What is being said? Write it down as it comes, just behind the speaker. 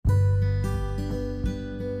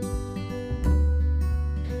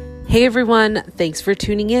Hey everyone, thanks for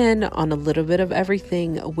tuning in on A Little Bit of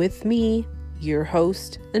Everything with me, your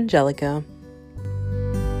host, Angelica.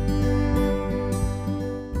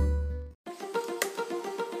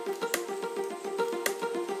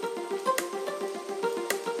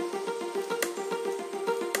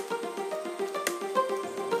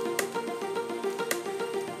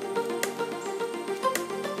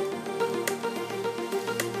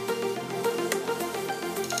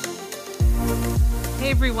 Hey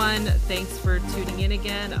everyone, thanks for tuning in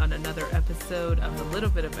again on another episode of A Little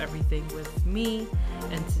Bit of Everything with me.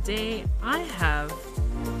 And today I have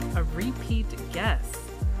a repeat guest.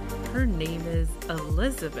 Her name is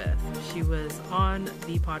Elizabeth. She was on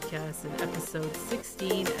the podcast in episode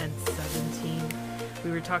 16 and 17.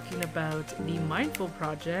 We were talking about the Mindful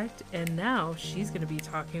Project, and now she's going to be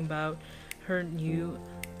talking about her new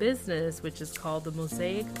business, which is called the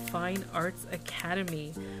Mosaic Fine Arts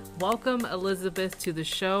Academy. Welcome, Elizabeth, to the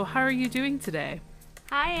show. How are you doing today?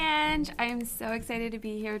 Hi, Ange. I am so excited to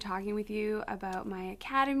be here talking with you about my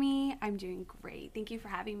academy. I'm doing great. Thank you for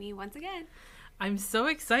having me once again. I'm so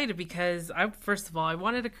excited because first of all, I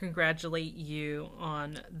wanted to congratulate you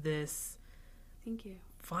on this Thank you.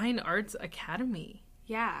 Fine Arts Academy.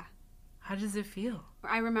 Yeah. How does it feel?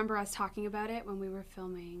 I remember us talking about it when we were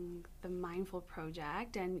filming the Mindful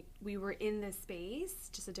Project, and we were in this space,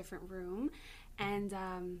 just a different room, and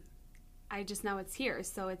I just know it's here,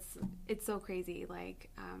 so it's so crazy.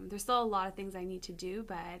 There's still a lot of things I need to do,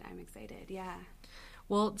 but I'm excited. Yeah.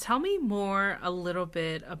 Well, tell me more a little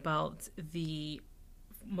bit about the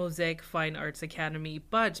Mosaic Fine Arts Academy,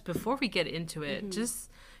 but before we get into it,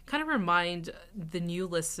 just kind of remind the new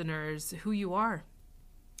listeners who you are.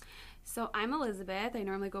 So I'm Elizabeth. I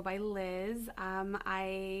normally go by Liz.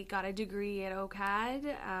 I got a degree at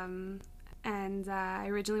OCAD, and I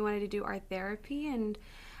originally wanted to do art therapy, and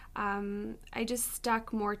I just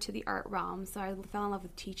stuck more to the art realm. So I fell in love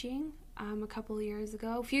with teaching a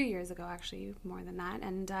few years ago, actually, more than that,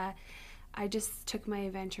 and I just took my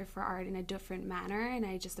adventure for art in a different manner, and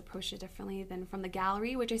I just approached it differently than from the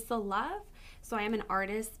gallery, which I still love. So I am an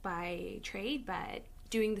artist by trade, but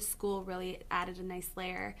doing the school really added a nice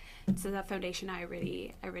layer to that foundation I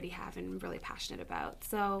already have and really passionate about.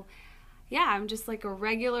 So yeah, I'm just like a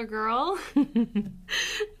regular girl and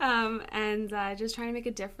just trying to make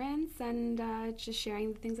a difference and just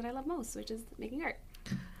sharing the things that I love most, which is making art.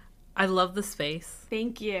 I love the space.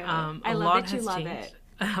 Thank you. I love that you love it.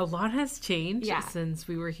 A lot has changed since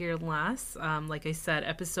we were here last. Like I said,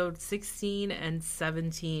 episode 16 and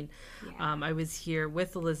 17, I was here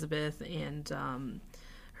with Elizabeth and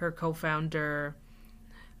her co-founder,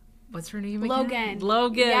 what's her name again?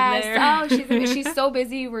 Logan. Yes. Oh, she's so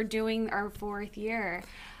busy. We're doing our 4th year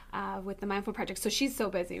with the Mindful Project, so she's so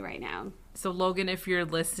busy right now. So Logan, if you're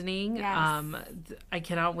listening, yes. I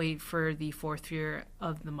cannot wait for the 4th year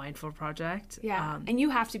of the Mindful Project. Yeah, and you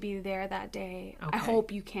have to be there that day. Okay. I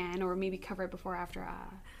hope you can, or maybe cover it before or after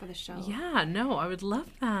for the show. Yeah, no, I would love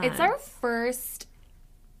that. It's our first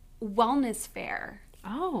wellness fair.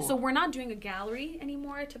 Oh. So we're not doing a gallery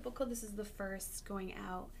anymore, typical. This is the first going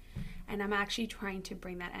out. And I'm actually trying to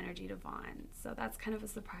bring that energy to Vaughan. So that's kind of a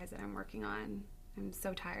surprise that I'm working on. I'm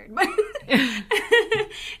so tired. But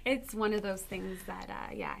it's one of those things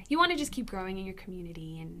that, you want to just keep growing in your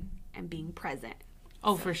community and being present.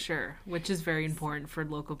 Oh, so. For sure. Which is very important for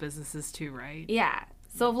local businesses too, right? Yeah.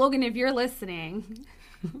 So Logan, if you're listening,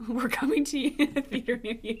 we're coming to you at the theater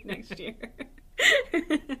near you next year.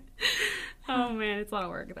 Oh man, it's a lot of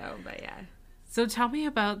work though, but yeah. So tell me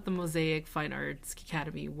about the Mosaic Fine Arts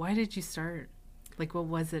Academy. Why did you start? Like, what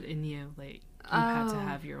was it in you? Like, you had to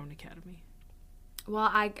have your own academy. Well,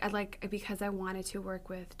 I because I wanted to work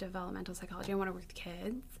with developmental psychology. I want to work with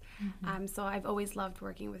kids. So I've always loved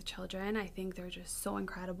working with children. I think they're just so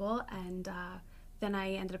incredible. And then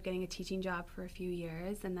I ended up getting a teaching job for a few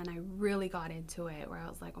years, and then I really got into it where I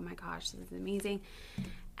was like, oh my gosh, this is amazing.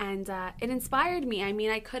 And it inspired me. I mean,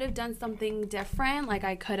 I could have done something different. Like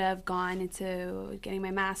I could have gone into getting my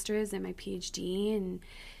master's and my PhD and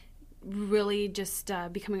really just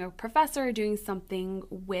becoming a professor, doing something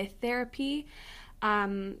with therapy.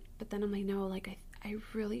 But then I'm like, no, like I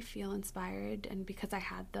really feel inspired. And because I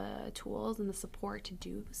had the tools and the support to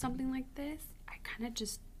do something like this, I kind of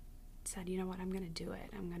just said, you know what, I'm going to do it.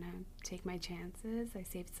 I'm going to take my chances. I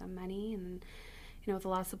saved some money and with a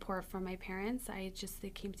lot of support from my parents,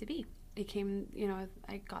 it came to be. It came,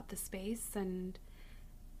 I got the space and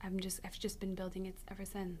I've just been building it ever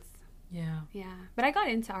since. Yeah. Yeah. But I got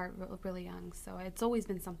into art really young, so it's always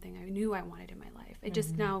been something I knew I wanted in my life. It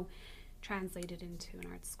just now translated into an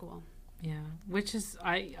art school. Yeah, which is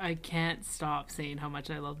I can't stop saying how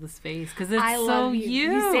much I love the space because it's I so love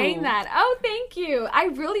you saying that. Oh, thank you. I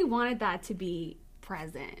really wanted that to be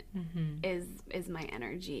present. Is my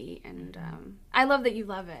energy, and I love that you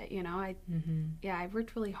love it. You know, I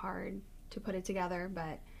worked really hard to put it together,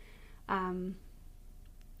 but I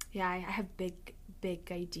have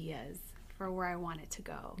big ideas for where I want it to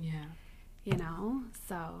go. Yeah, you know,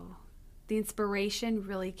 so the inspiration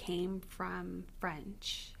really came from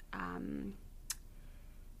French.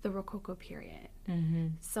 The Rococo period.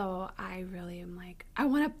 So I really am like, I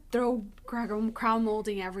want to throw crown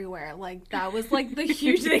molding everywhere. Like, that was like the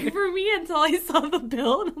huge thing for me until I saw the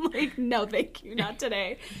bill, and I'm like, no, thank you, not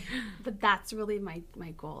today. But that's really my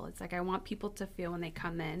goal. It's like, I want people to feel when they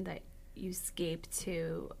come in that you escape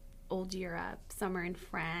to old Europe, somewhere in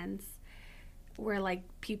France, where like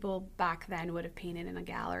people back then would have painted in a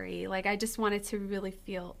gallery. Like, I just wanted to really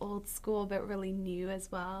feel old school but really new as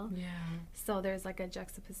well. yeah. So there's like a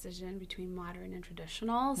juxtaposition between modern and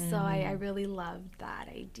traditional. So I really loved that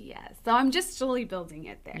idea. So I'm just slowly building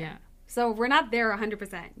it there. Yeah. So we're not there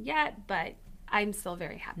 100% yet, but I'm still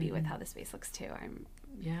very happy with how the space looks too.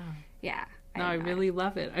 Yeah. No, I really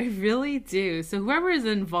love it. I really do. So whoever is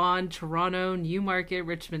in Vaughan, Toronto, Newmarket,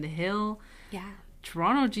 Richmond Hill, Yeah.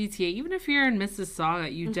 Toronto GTA, even if you're in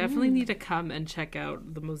Mississauga, you definitely need to come and check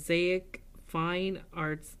out the Mosaic Fine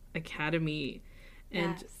Arts Academy.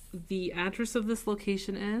 And Yes. the address of this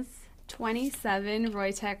location is? 27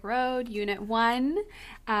 Roytech Road, Unit 1.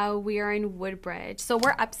 We are in Woodbridge. So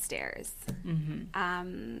we're upstairs.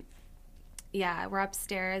 We're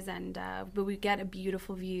upstairs, and but we get a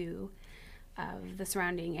beautiful view of the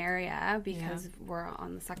surrounding area because we're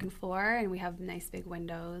on the second floor, and we have nice big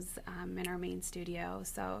windows in our main studio.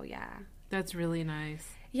 So, yeah. That's really nice.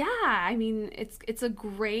 Yeah, I mean, it's a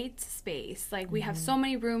great space. Like, we have so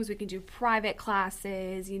many rooms. We can do private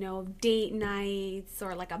classes, you know, date nights,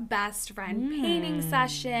 or like a best friend painting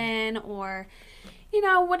session, or, you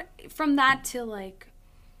know, what from that to like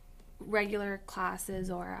regular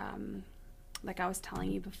classes, or like I was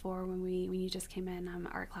telling you before when you just came in,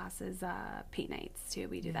 art classes, paint nights too.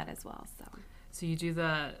 We do that as well. So you do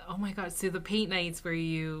oh my God, so the paint nights where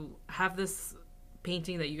you have this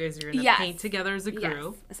painting that you guys are going to paint together as a group.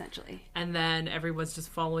 Yes, essentially. And then everyone's just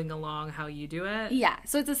following along how you do it? Yeah,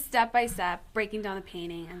 so it's a step-by-step, breaking down the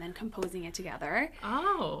painting and then composing it together.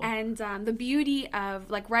 Oh. And the beauty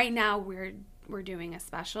of, like, right now we're doing a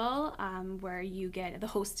special where the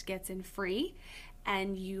host gets in free,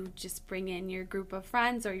 and you just bring in your group of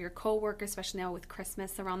friends or your co-workers, especially now with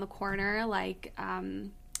Christmas around the corner, like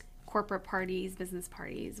corporate parties, business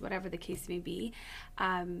parties, whatever the case may be.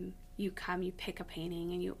 You come, you pick a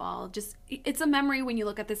painting, and you all just, it's a memory when you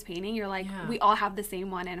look at this painting. You're like, we all have the same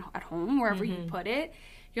one at home, wherever you put it.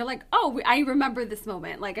 You're like, oh, I remember this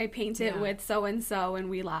moment. Like, I painted with so-and-so, and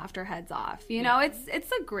we laughed our heads off. You know, it's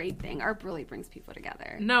a great thing. Art really brings people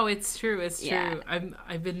together. No, it's true. It's true.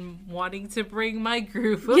 I've been wanting to bring my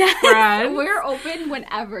group of friends. We're open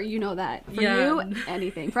whenever, you know that. For you,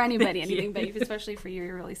 anything. For anybody, anything. But especially for you,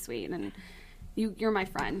 you're really sweet. And you're my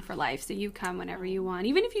friend for life. So you come whenever you want.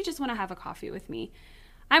 Even if you just want to have a coffee with me.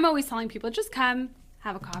 I'm always telling people, just come,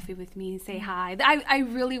 have a coffee with me, say hi. I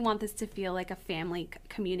really want this to feel like a family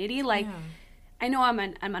community. Like, I know I'm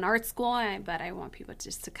an art school, but I want people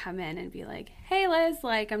just to come in and be like, hey, Liz,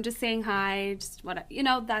 like, I'm just saying hi. Just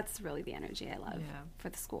that's really the energy I love for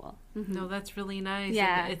the school. No, that's really nice.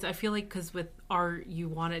 Yeah. And I feel like because with art, you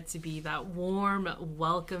want it to be that warm,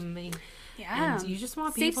 welcoming. Yeah. And you just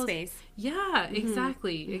want safe people. Space. Yeah,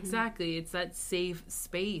 exactly. Exactly. It's that safe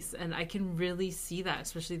space. And I can really see that,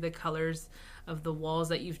 especially the colors of the walls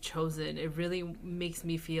that you've chosen. It really makes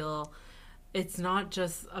me feel it's not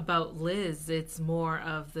just about Liz. It's more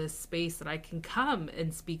of the space that I can come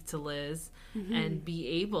and speak to Liz and be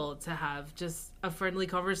able to have just a friendly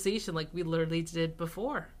conversation like we literally did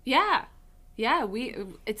before. Yeah. Yeah.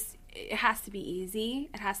 It has to be easy.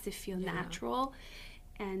 It has to feel natural.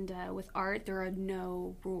 And with art, there are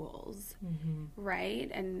no rules,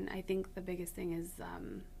 right? And I think the biggest thing is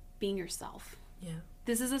being yourself. Yeah.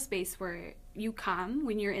 This is a space where you come,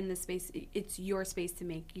 when you're in this space, it's your space to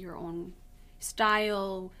make your own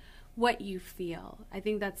style, what you feel. I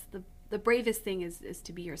think that's the bravest thing is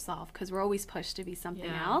to be yourself, because we're always pushed to be something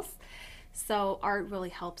else. So art really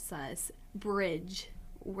helps us bridge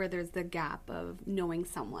where there's the gap of knowing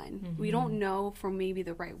someone. We don't know from maybe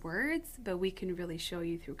the right words, but we can really show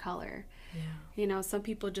you through color. Yeah. You know, some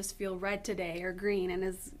people just feel red today or green, and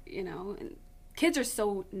and kids are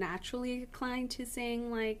so naturally inclined to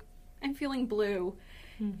saying, like, I'm feeling blue.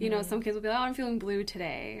 You know, some kids will be like, oh, I'm feeling blue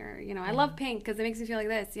today. Or, you know, I love pink because it makes me feel like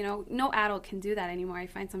this. You know, no adult can do that anymore. I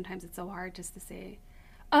find sometimes it's so hard just to say,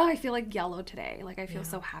 oh, I feel like yellow today. Like, I feel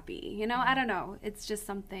so happy. You know, I don't know. It's just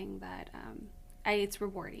something that it's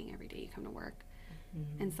rewarding every day you come to work.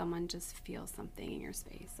 And someone just feels something in your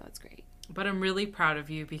space. So it's great. But I'm really proud of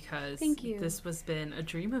you because Thank you. This was been a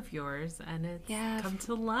dream of yours and it's come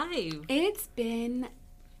to life. It's been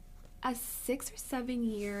a 6 or 7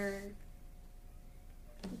 year,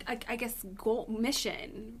 I guess,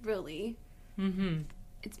 mission, really.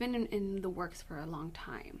 It's been in the works for a long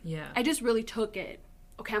time. Yeah. I just really took it,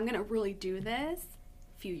 okay, I'm going to really do this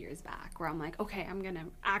a few years back where I'm like, okay, I'm not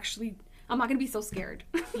going to be so scared.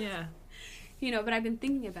 Yeah. You know, but I've been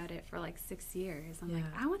thinking about it for like 6 years. I'm like,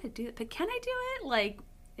 I want to do it, but can I do it? Like,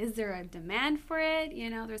 is there a demand for it?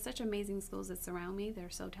 You know, there's such amazing schools that surround me.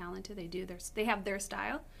 They're so talented. They have their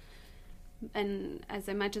style. And as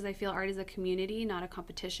much as I feel art is a community, not a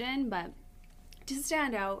competition, but to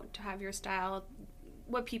stand out, to have your style,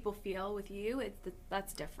 what people feel with you,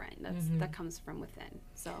 that's different. That comes from within.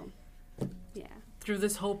 So, yeah. Through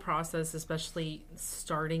this whole process, especially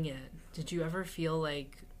starting it, did you ever feel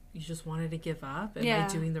like you just wanted to give up? Am I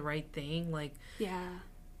doing the right thing? Like,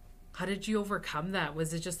 how did you overcome that?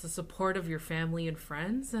 Was it just the support of your family and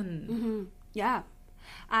friends? And yeah,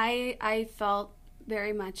 I felt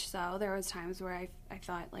very much so. There was times where I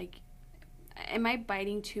thought, like, am I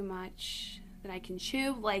biting too much that I can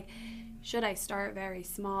chew? Like, should I start very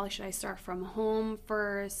small? Should I start from home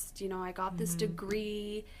first? You know, I got this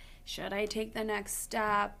degree. Should I take the next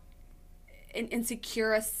step and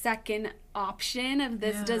secure a second option if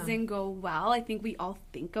this doesn't go well? I think we all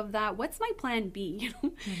think of that. What's my plan B? You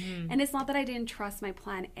know? And it's not that I didn't trust my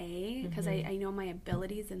plan A, because I know my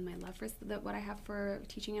abilities and my love for what I have for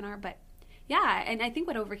teaching in art. But yeah, and I think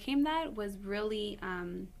what overcame that was really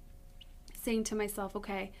saying to myself,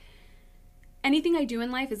 okay, anything I do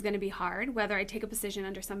in life is going to be hard, whether I take a position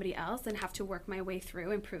under somebody else and have to work my way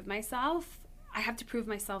through and prove myself. I have to prove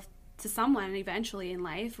myself to someone eventually in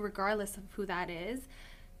life, regardless of who that is.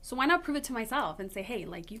 So why not prove it to myself and say, hey,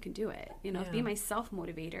 like, you can do it, you know, be my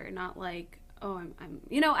self-motivator, not like, oh, I'm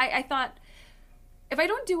you know, I thought, if I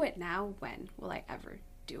don't do it now, when will I ever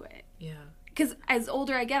do it? Yeah. Because as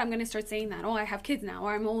older I get, I'm going to start saying that, oh, I have kids now,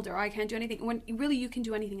 or I'm older, or I can't do anything, when really you can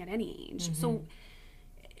do anything at any age. So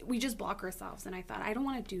we just block ourselves. And I thought, I don't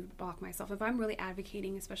want to block myself. If I'm really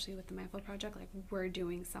advocating, especially with the Mindful Project, like, we're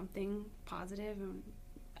doing something positive, and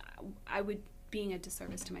I would being a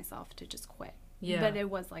disservice to myself to just quit. Yeah. But it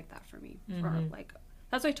was like that for me.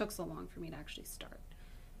 That's why it took so long for me to actually start.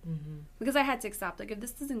 Because I had to accept, like, if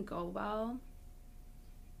this doesn't go well,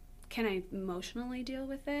 can I emotionally deal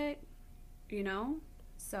with it? You know?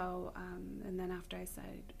 So, and then after I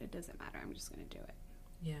said, it doesn't matter, I'm just going to do it.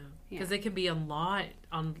 Yeah, because it can be a lot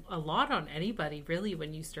on anybody, really,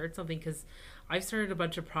 when you start something. Because I've started a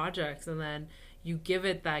bunch of projects, and then you give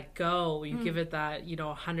it that go, you give it that, you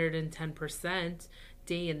know, 110%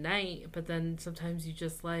 day and night, but then sometimes you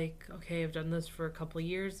just like, okay, I've done this for a couple of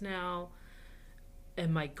years now.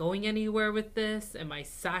 Am I going anywhere with this? Am I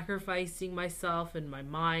sacrificing myself and my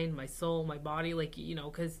mind, my soul, my body? Like, you know,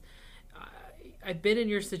 because I've been in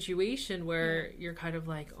your situation where you're kind of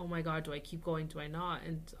like, oh my God, do I keep going? Do I not?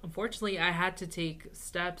 And unfortunately, I had to take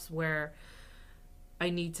steps where I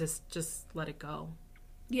need to just let it go.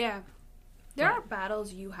 Yeah. There are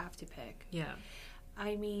battles you have to pick. Yeah.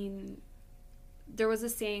 I mean, there was a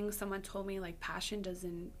saying someone told me, like, passion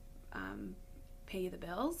doesn't pay the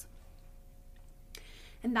bills.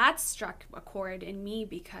 And that struck a chord in me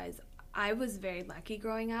because I was very lucky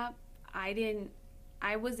growing up.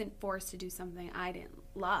 I wasn't forced to do something I didn't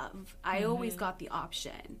love. I always got the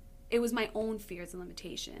option. It was my own fears and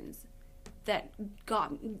limitations that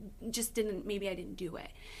maybe I didn't do it.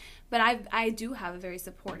 But I do have a very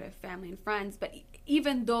supportive family and friends. But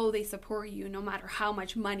even though they support you, no matter how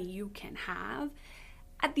much money you can have,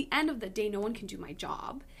 at the end of the day, no one can do my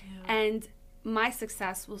job. Yeah. And my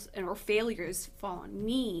success or failures fall on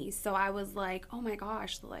me. So I was like, oh my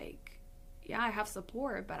gosh, like, yeah, I have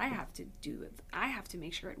support, but I have to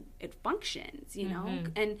make sure it functions, you know?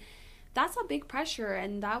 And that's a big pressure.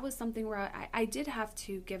 And that was something where I did have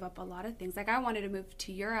to give up a lot of things. Like, I wanted to move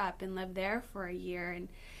to Europe and live there for a year,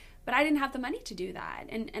 but I didn't have the money to do that.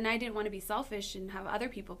 And I didn't want to be selfish and have other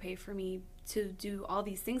people pay for me to do all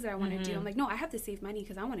these things that I want to do. I'm like, no, I have to save money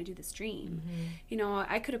because I want to do this dream. You know,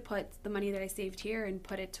 I could have put the money that I saved here and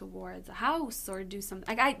put it towards a house or do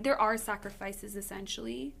something. Like, there are sacrifices,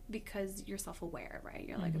 essentially, because you're self-aware, right?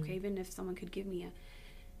 You're like, okay, even if someone could give me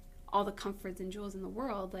all the comforts and jewels in the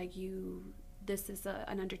world, like, this is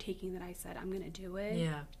an undertaking that I said I'm going to do it.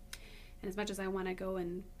 Yeah. And as much as I want to go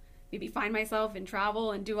and maybe find myself and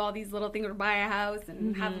travel and do all these little things or buy a house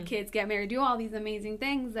and have kids, get married, do all these amazing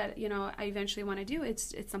things that, you know, I eventually want to do.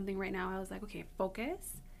 It's something right now I was like, okay,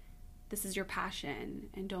 focus. This is your passion.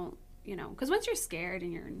 And don't, you know, because once you're scared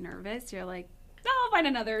and you're nervous, you're like, oh, I'll find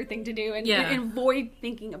another thing to do and avoid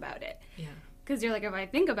thinking about it. Yeah. Because you're like, if I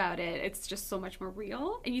think about it, it's just so much more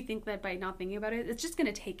real. And you think that by not thinking about it, it's just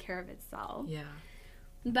going to take care of itself. Yeah.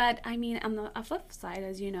 But, I mean, on the flip side,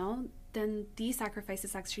 as you know, then these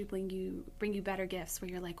sacrifices actually bring you better gifts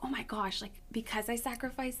where you're like, oh my gosh, like, because I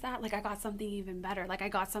sacrificed that, like, I got something even better. Like, I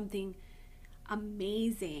got something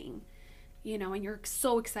amazing, you know, and you're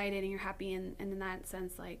so excited and you're happy. And in that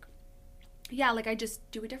sense, like, yeah, like, I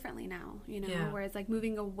just do it differently now, you know, whereas, like,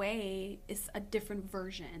 moving away is a different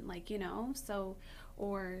version, like, you know, so,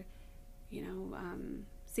 or, you know,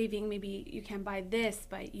 saving, maybe you can buy this,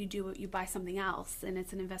 but you buy something else, and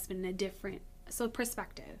it's an investment in a different, so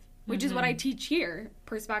perspective, which is what I teach here,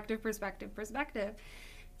 perspective.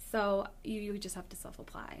 So you just have to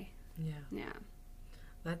self-apply. Yeah.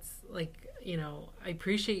 That's, like, you know, I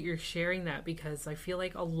appreciate your sharing that, because I feel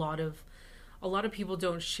like a lot of people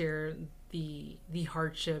don't share the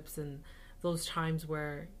hardships and those times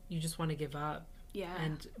where you just want to give up. Yeah.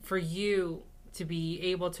 And for you to be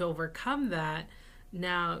able to overcome that,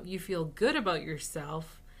 now you feel good about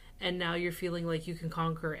yourself, and now you're feeling like you can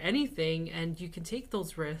conquer anything, and you can take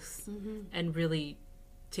those risks and really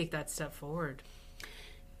take that step forward.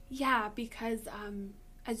 Yeah, because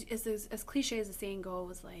as cliche as the saying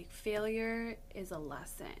goes, like, failure is a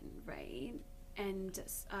lesson, right? And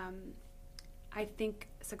I think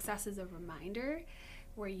success is a reminder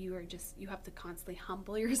where you have to constantly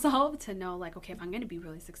humble yourself to know, like, okay, if I'm going to be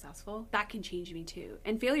really successful, that can change me too.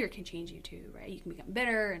 And failure can change you too, right? You can become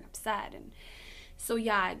bitter and upset. And so,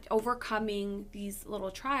 yeah, overcoming these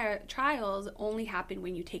little trials only happen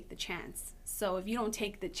when you take the chance. So if you don't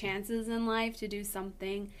take the chances in life to do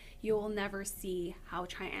something, you will never see how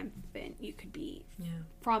triumphant you could be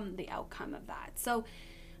from the outcome of that. So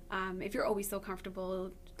if you're always so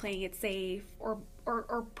comfortable playing it safe or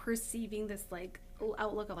perceiving this, like,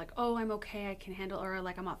 outlook of, like, oh, I'm okay, I can handle, or,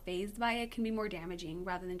 like, I'm not fazed by it, can be more damaging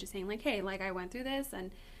rather than just saying, like, hey, like, I went through this,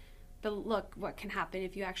 but look what can happen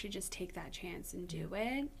if you actually just take that chance and do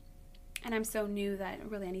it. And I'm so new that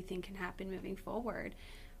really anything can happen moving forward.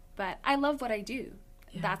 But I love what I do.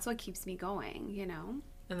 Yeah. That's what keeps me going, you know?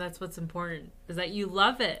 And that's what's important, is that you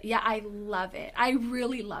love it. Yeah, I love it. I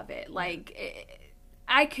really love it. Like,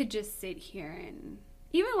 I could just sit here and,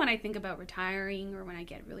 even when I think about retiring or when I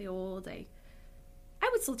get really old, I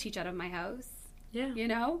would still teach out of my house. Yeah. You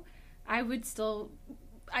know? I would still,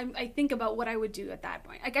 I think about what I would do at that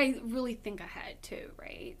point. Like, I really think ahead too,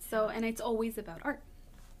 right? So, and it's always about art.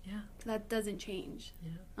 Yeah. So that doesn't change.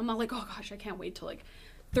 Yeah. I'm not like, oh gosh, I can't wait till, like,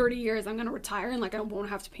 30 years I'm going to retire and, like, I won't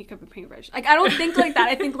have to pick up a paintbrush. Like, I don't think like that.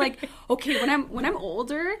 I think, like, okay, when I'm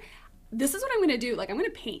older, this is what I'm going to do. Like, I'm going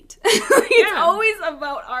to paint. It's always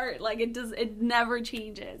about art. Like, it never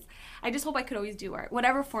changes. I just hope I could always do art,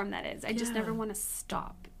 whatever form that is. I just never want to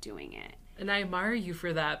stop doing it. And I admire you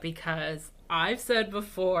for that, because I've said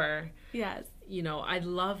before, you know, I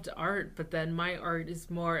loved art, but then my art is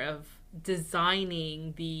more of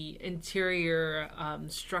designing the interior,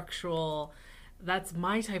 structural. That's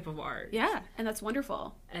my type of art. Yeah, and that's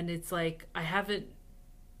wonderful. And it's like, I haven't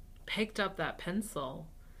picked up that pencil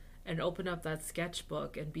and open up that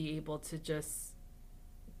sketchbook and be able to just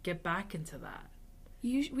get back into that.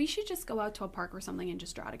 We should just go out to a park or something and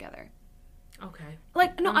just draw together. Okay.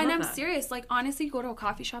 Like, no, and I'm serious. Like, honestly, go to a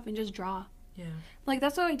coffee shop and just draw. Yeah. Like,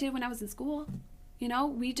 that's what I did when I was in school. You know,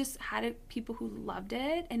 we just had people who loved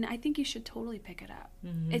it, and I think you should totally pick it up.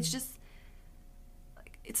 Mm-hmm. It's just,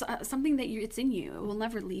 it's something that it's in you. It will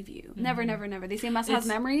never leave you. Mm-hmm. Never. They say muscle has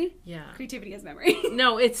memory. Yeah. Creativity has memory.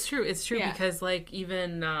 No, it's true. It's true because, like,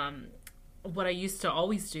 even what I used to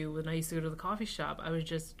always do when I used to go to the coffee shop, I would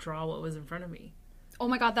just draw what was in front of me. Oh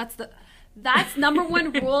my God, that's number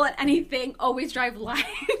one rule at anything. Always draw live.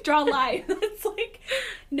 It's like,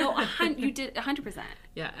 no, you did 100%.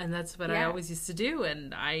 Yeah, and that's what I always used to do,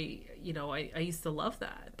 and I used to love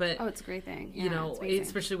that. But it's a great thing. Yeah, you know,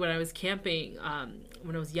 especially when I was camping,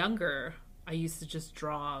 when I was younger, I used to just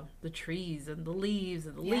draw the trees and the leaves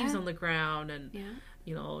on the ground, and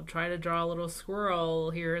you know, try to draw a little squirrel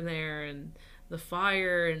here and there, and the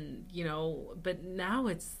fire, and you know. But now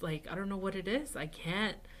it's like, I don't know what it is. I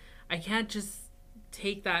can't just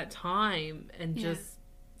take that time and just,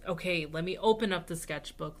 okay, let me open up the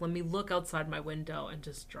sketchbook. Let me look outside my window and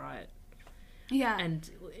just draw it. Yeah. And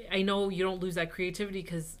I know you don't lose that creativity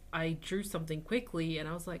because I drew something quickly and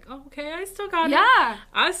I was like, oh, okay, I still got it. Yeah.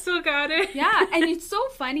 I still got it. Yeah. And it's so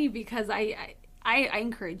funny because I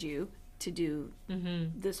encourage you to do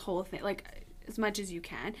this whole thing, like, as much as you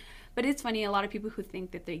can. But it's funny, a lot of people who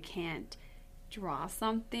think that they can't draw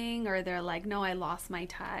something, or they're like, no, I lost my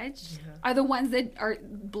touch, are the ones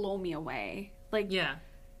that blow me away. Like, yeah.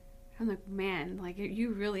 I'm like, man, like,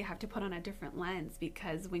 you really have to put on a different lens,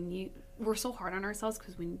 because we're so hard on ourselves,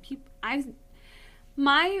 because when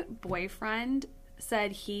my boyfriend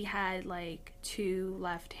said he had like 2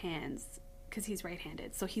 left hands because he's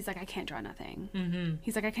right-handed, so he's like, I can't draw nothing.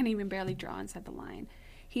 He's like, I can't even barely draw inside the line.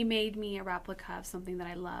 He made me a replica of something that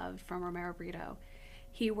I loved from Romero Brito.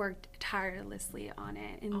 He worked tirelessly on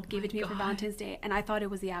it and gave it to me for Valentine's Day, and I thought it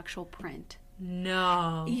was the actual print.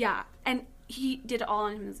 No. Yeah, and he did it all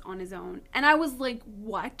on his own, and I was like,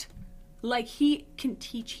 what? Like, he can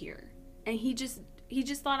teach here, and he just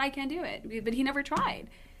thought I can't do it, but he never tried.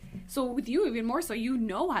 So with you, even more so, you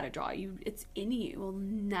know how to draw. It's in you. It will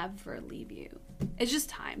never leave you. It's just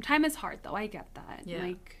time. Time is hard, though. I get that. Yeah.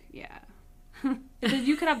 Like, yeah.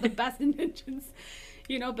 You could have the best intentions,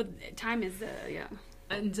 but time is, yeah.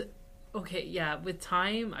 And, okay, yeah, with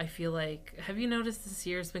time, I feel like, have you noticed this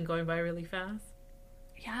year's been going by really fast?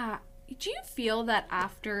 Yeah. Do you feel that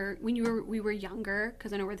after, when we were younger,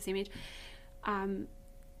 because I know we're the same age,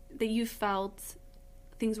 that you felt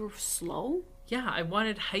things were slow? Yeah, I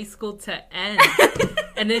wanted high school to end,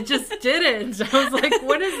 and it just didn't. I was like,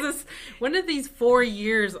 what is this? When are these 4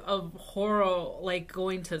 years of horror, like,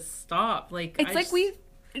 going to stop? Like, it's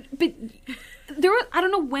but there were, I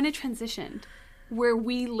don't know when it transitioned, where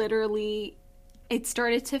we literally, it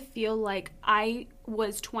started to feel like I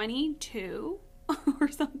was 22 or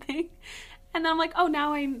something, and then I'm like, oh,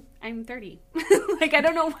 now I'm 30. Like, I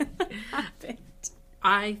don't know when that happened.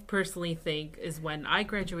 I personally think is when I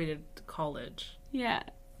graduated college. Yeah.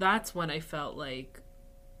 That's when I felt like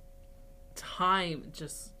time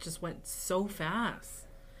just went so fast.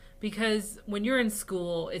 Because when you're in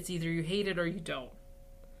school, it's either you hate it or you don't.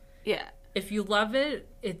 Yeah. If you love it,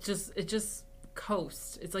 it just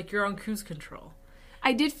coasts. It's like you're on cruise control.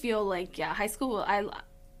 I did feel like, yeah, high school,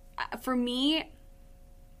 for me,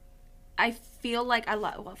 I feel like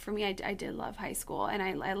for me, I did love high school, and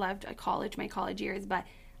I loved college, my college years, but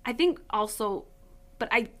I think also, but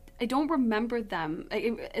I don't remember them.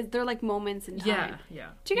 They're like moments in time. Yeah.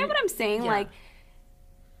 Do you get what I'm saying? Yeah. Like,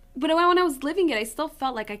 but when I was living it, I still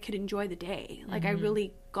felt like I could enjoy the day. Like, I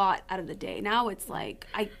really got out of the day. Now it's like,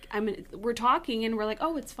 we're talking and we're like,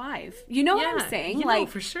 oh, it's 5. You know what I'm saying? Yeah, like,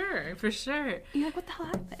 for sure. You're like, what the hell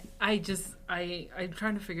happened? I'm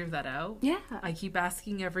trying to figure that out. Yeah. I keep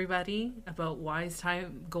asking everybody about why is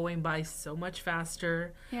time going by so much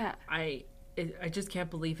faster. Yeah. I just can't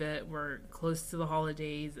believe it. We're close to the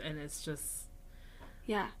holidays, and it's just,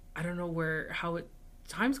 yeah, I don't know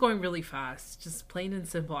time's going really fast, just plain and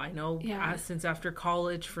simple. I know since after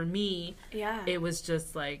college, for me, it was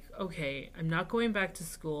just like, okay, I'm not going back to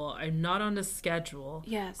school. I'm not on a schedule.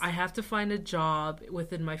 Yes. I have to find a job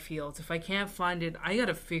within my field. If I can't find it, I got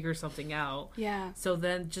to figure something out. Yeah. So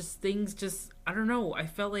then things I don't know. I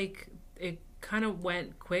felt like it kind of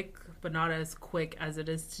went quick, but not as quick as it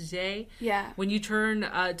is today. Yeah. When you turn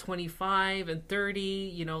 25 and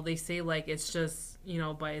 30, they say like it's just,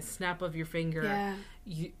 by a snap of your finger. Yeah.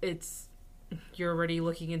 You're already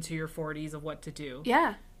looking into your 40s of what to do.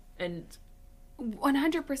 Yeah. And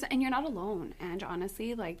 100%. And you're not alone. And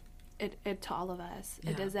honestly, like, it to all of us,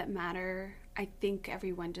 it doesn't matter. I think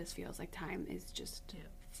everyone just feels like time is just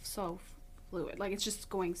so fluid. Like, it's just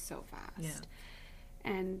going so fast.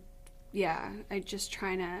 Yeah. And yeah, I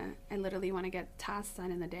literally want to get tasks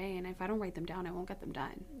done in the day, and if I don't write them down, I won't get them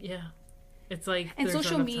done. Yeah. It's like, and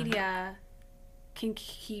social media can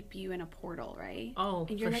keep you in a portal, right? Oh,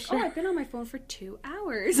 and you're for like, sure. oh, I've been on my phone for 2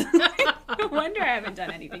 hours. No wonder I haven't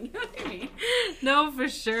done anything. You know what I mean? No, for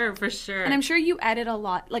sure. And I'm sure you edit a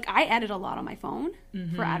lot. Like, I edit a lot on my phone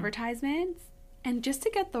for advertisements, and just to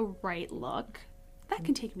get the right look, that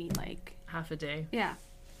can take me like half a day. Yeah.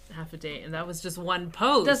 Half a day, and that was just one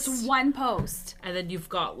post. Just one post. And then you've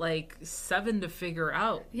got like 7 to figure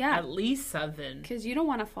out. Yeah. At least 7. Because you don't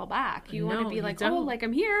want to fall back. You want to be like, don't. oh, like,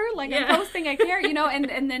 I'm here, like, I'm posting, I care,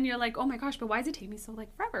 and then you're like, oh my gosh, but why does it take me so,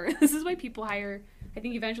 like, forever? This is why people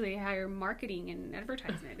eventually hire marketing and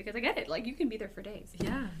advertisement, because I get it. Like, you can be there for days.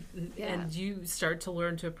 Yeah. And you start to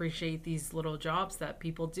learn to appreciate these little jobs that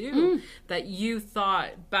people do that you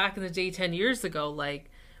thought back in the day 10 years ago,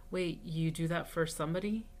 like, wait, you do that for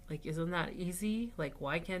somebody? Like, isn't that easy? Like,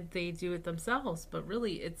 why can't they do it themselves? But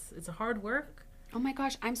really, it's a hard work. Oh my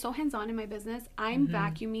gosh, I'm so hands-on in my business. I'm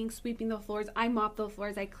vacuuming, sweeping the floors. I mop the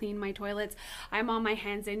floors. I clean my toilets. I'm on my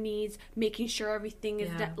hands and knees, making sure everything is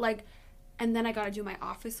done. Like, and then I got to do my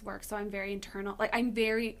office work. So I'm very internal. Like, I'm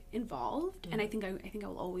very involved, and I think I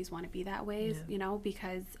will always want to be that way. You know,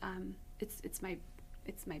 because it's my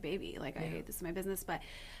baby. Like, this is my business, but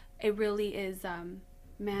it really is.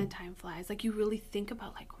 Man, time flies. Like, you really think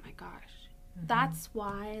about, like, oh my gosh, that's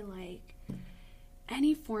why, like,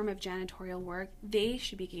 any form of janitorial work, they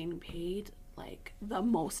should be getting paid like the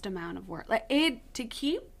most amount of work. Like, it to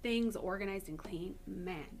keep things organized and clean,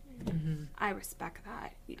 man, I respect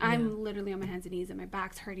that. I'm literally on my hands and knees, and my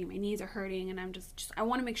back's hurting, my knees are hurting, and I'm just I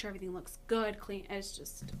want to make sure everything looks good, clean. It's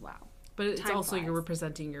just wow. But it's also you're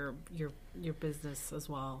representing your business as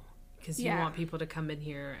well, because you want people to come in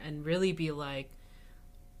here and really be like,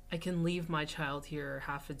 I can leave my child here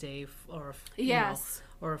half a day or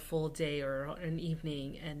or a full day or an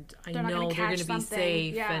evening, and I know they're going to be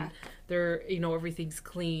safe and they're, you know, everything's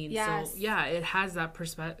clean. So yeah, it has that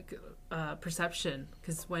perception,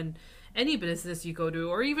 because when any business you go to,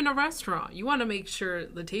 or even a restaurant, you want to make sure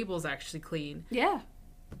the table's actually clean. Yeah.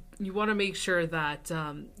 You want to make sure that,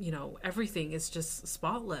 you know, everything is just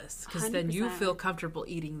spotless, because then you feel comfortable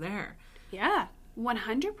eating there. Yeah,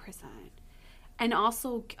 100%. And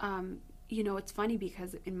also, you know, it's funny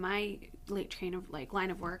because in my line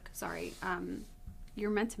of work, you're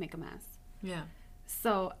meant to make a mess. Yeah.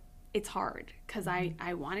 So it's hard because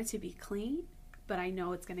I want it to be clean, but I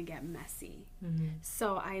know it's going to get messy.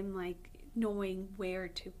 So I'm like, knowing where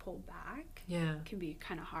to pull back can be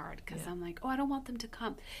kind of hard, because I'm like, oh, I don't want them to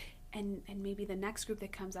come. And maybe the next group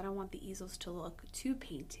that comes, I don't want the easels to look too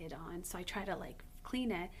painted on. So I try to like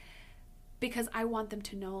clean it, because I want them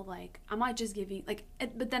to know, like, I'm not just giving, like,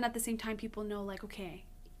 but then at the same time, people know, like, okay,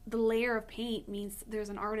 the layer of paint means there's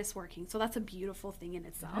an artist working. So that's a beautiful thing in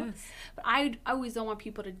itself. Yes. But I always don't want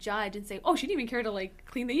people to judge and say, oh, she didn't even care to, like,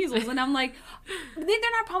 clean the easels. And I'm like, they're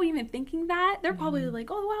not probably even thinking that. They're probably like,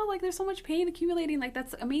 oh, wow, like, there's so much paint accumulating. Like,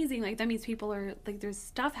 that's amazing. Like, that means people are, like, there's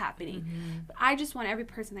stuff happening. But I just want every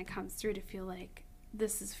person that comes through to feel like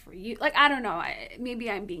this is for you. Like, I don't know. Maybe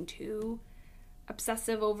I'm being too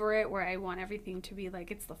obsessive over it, where I want everything to be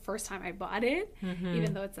like it's the first time I bought it,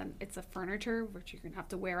 even though it's a furniture which you're gonna have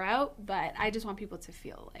to wear out. But I just want people to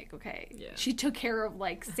feel like, okay, she took care of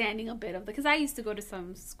like sanding a bit of because I used to go to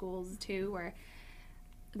some schools too where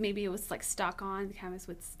maybe it was like stuck on, the canvas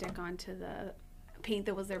would stick onto the paint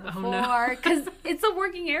that was there before, because it's a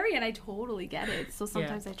working area, and I totally get it. So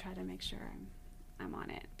sometimes I try to make sure I'm on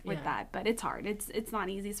it with that, but it's hard. It's not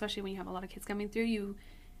easy, especially when you have a lot of kids coming through.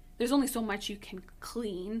 There's only so much you can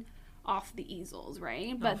clean off the easels,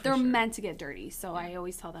 right? But they're meant to get dirty. So I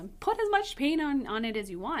always tell them, put as much paint on it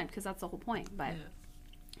as you want, because that's the whole point. But,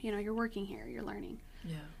 you know, you're working here. You're learning.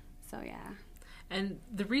 Yeah. So, yeah. And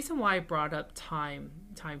the reason why I brought up time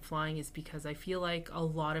flying is because I feel like a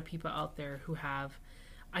lot of people out there who have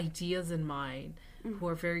ideas in mind, who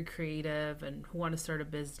are very creative and who want to start a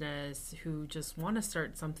business, who just want to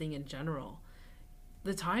start something in general,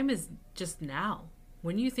 the time is just now.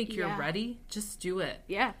 When you think you're ready, just do it.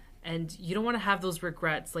 Yeah. And you don't want to have those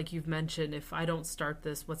regrets, like you've mentioned. If I don't start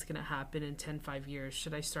this, what's going to happen in 5 years?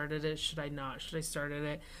 Should I started it? Should I not? Should I started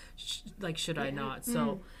it? Should I not?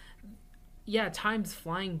 So, yeah, time's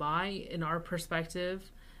flying by in our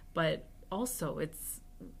perspective. But also,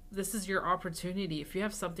 this is your opportunity. If you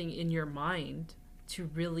have something in your mind to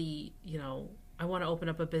really, you know, I want to open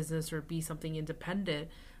up a business or be something independent,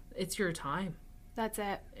 it's your time. That's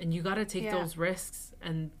it. And you got to take those risks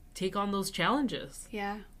and take on those challenges.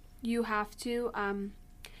 Yeah. You have to.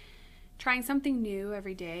 Trying something new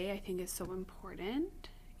every day, I think, is so important,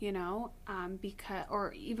 you know, because,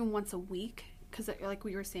 or even once a week, because like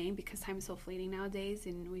we were saying, because time is so fleeting nowadays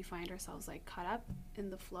and we find ourselves like caught up in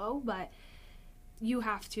the flow. But you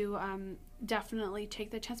have to definitely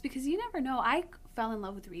take the chance, because you never know. I fell in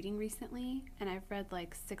love with reading recently, and I've read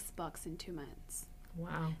like 6 books in 2 months.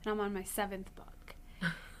 Wow. And I'm on my 7th book.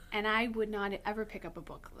 And I would not ever pick up a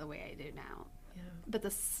book the way I do now. Yeah. But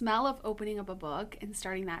the smell of opening up a book and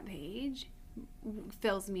starting that page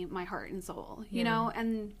fills my heart and soul, you know?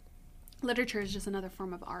 And literature is just another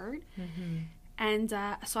form of art. And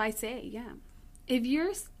so I say, if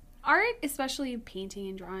you're art, especially painting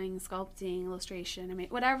and drawing, sculpting, illustration, I mean,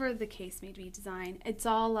 whatever the case may be, design, it's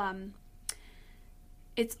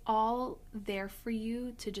all there for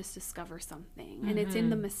you to just discover something. And it's in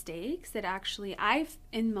the mistakes that actually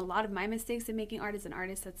in a lot of my mistakes in making art as an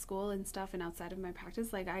artist at school and stuff and outside of my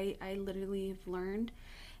practice, like I literally have learned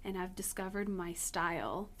and I've discovered my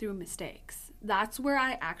style through mistakes. That's where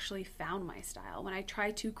I actually found my style. When I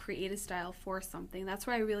tried to create a style for something, that's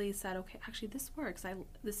where I really said, okay, actually this works.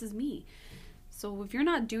 This is me. So if you're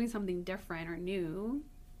not doing something different or new,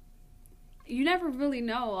 you never really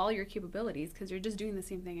know all your capabilities because you're just doing the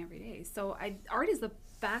same thing every day. So art is the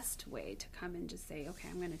best way to come and just say, okay,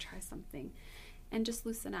 I'm going to try something and just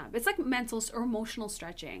loosen up. It's like mental or emotional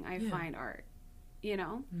stretching. I find art,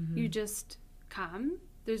 you just come,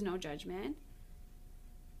 there's no judgment,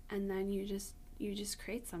 and then you just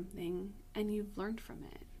create something and you've learned from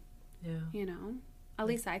it. At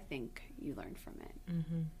least I think you learned from it.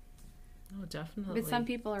 Oh, definitely. But some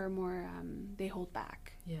people are more they hold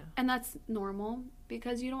back, and that's normal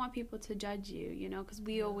because you don't want people to judge you, because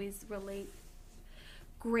we always relate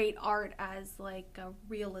great art as like a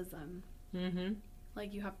realism.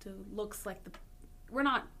 Like you have to looks like we're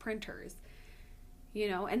not printers,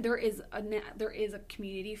 and there is a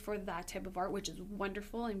community for that type of art, which is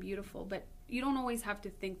wonderful and beautiful, but you don't always have to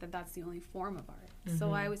think that that's the only form of art.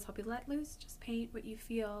 So I always help you let loose, just paint what you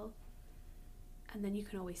feel, and then you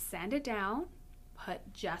can always sand it down,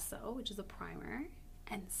 put gesso, which is a primer,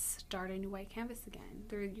 and start a new white canvas again.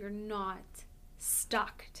 You're not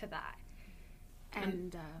stuck to that.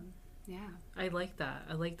 And I like that.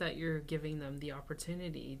 I like that you're giving them the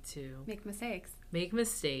opportunity to make mistakes,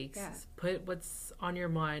 put what's on your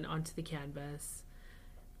mind onto the canvas,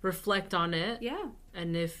 reflect on it,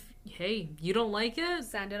 and if you don't like it,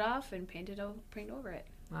 sand it off and paint over it.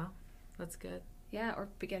 Wow, that's good. Or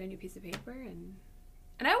get a new piece of paper and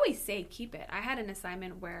I always say keep it. I had an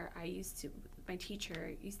assignment where my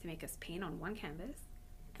teacher used to make us paint on one canvas,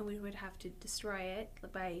 and we would have to destroy it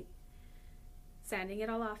by sanding it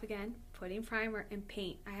all off again, putting primer and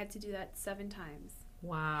paint. I had to do that 7 times.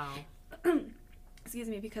 Wow. Excuse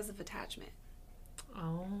me, because of attachment.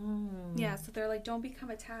 Oh. Yeah, so they're like, don't become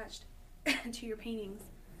attached to your paintings.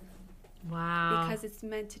 Wow. Because it's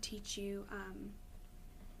meant to teach you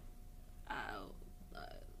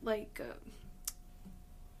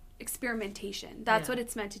experimentation. That's what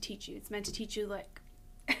it's meant to teach you. It's meant to teach you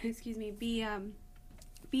excuse me, be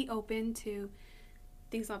open to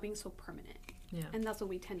things not being so permanent. Yeah. And that's what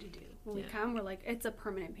we tend to do. When we come, we're like, it's a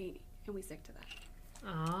permanent painting, and we stick to that.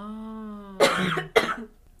 Oh.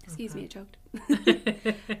 Excuse me, I choked.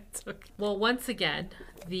 It's okay. Well, once again,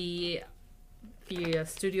 the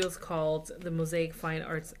studio is called the Mosaic Fine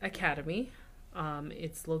Arts Academy.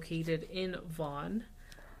 It's located in Vaughan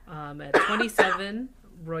at 27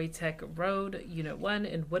 Roytech Road, Unit 1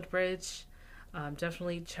 in Woodbridge.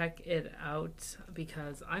 Definitely check it out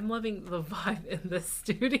because I'm loving the vibe in the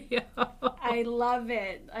studio. I love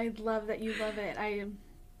it. I love that you love it.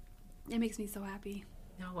 It makes me so happy.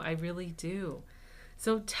 No, I really do.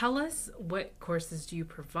 So tell us, what courses do you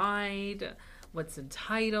provide? What's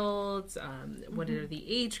entitled? What are the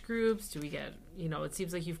age groups? Do we get, it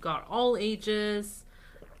seems like you've got all ages.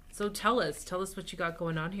 So tell us what you got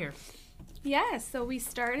going on here. Yeah, so we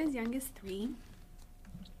start as young as 3.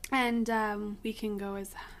 And we can go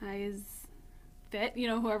as high as fit,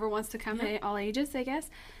 whoever wants to come at all ages, I guess.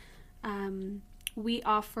 We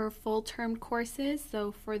offer full-term courses,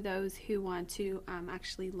 so for those who want to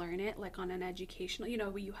actually learn it, like on an educational,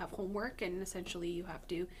 you have homework, and essentially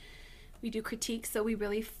we do critiques, so we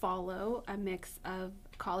really follow a mix of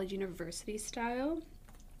college university style,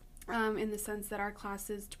 in the sense that our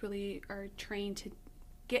classes really are trained to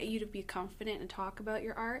get you to be confident and talk about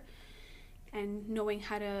your art, and knowing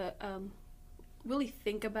how to really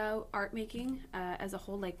think about art making as a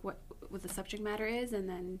whole, like what the subject matter is, and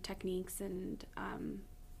then techniques and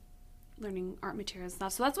learning art materials and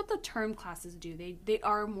stuff. So that's what the term classes do. They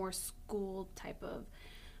are more school type of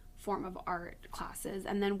form of art classes.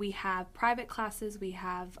 And then we have private classes. We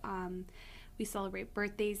have we celebrate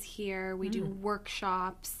birthdays here. We do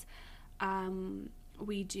workshops.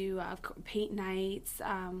 We do paint nights.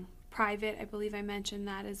 Private, I believe I mentioned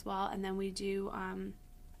that as well. And then we do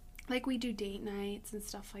we do date nights and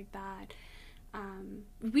stuff like that.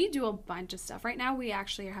 We do a bunch of stuff. Right now we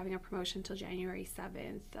actually are having a promotion till January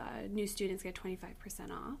 7th. New students get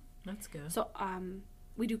 25% off. That's good. So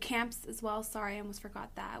we do camps as well. Sorry, I almost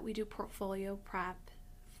forgot that. We do portfolio prep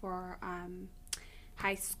for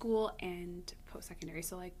high school and post-secondary,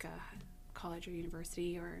 so like college or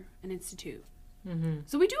university or an institute.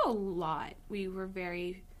 So we do a lot. We were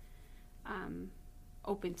very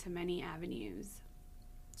open to many avenues.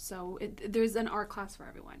 So there's an art class for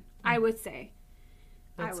everyone, I would say.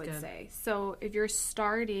 That's I would good. say. So if you're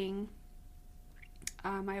starting,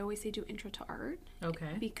 I always say do intro to art.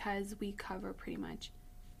 Okay. Because we cover pretty much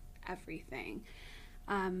everything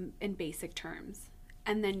in basic terms.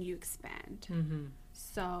 And then you expand.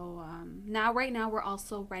 So right now we're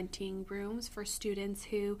also renting rooms for students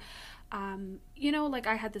who, like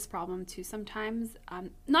I had this problem too sometimes.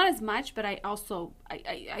 Not as much, but I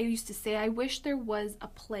used to say I wish there was a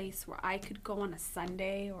place where I could go on a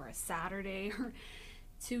Sunday or a Saturday or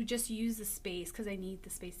to just use the space because I need the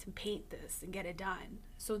space to paint this and get it done.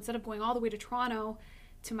 So instead of going all the way to Toronto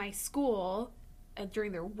to my school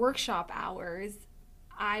during their workshop hours,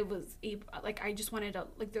 I was able, I just wanted to,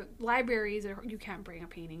 the libraries, you can't bring a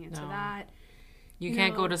painting into that. You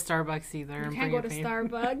can't go to Starbucks either. You can't go to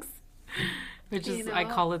Starbucks. Which is, I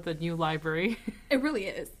call it the new library. It really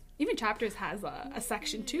is. Even Chapters has a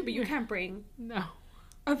section too, but you can't bring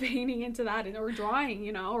a painting into that or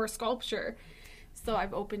drawing, or sculpture. So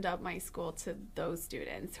I've opened up my school to those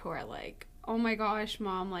students who are like, oh my gosh,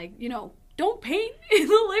 Mom, don't paint in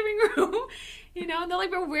the living room, and they're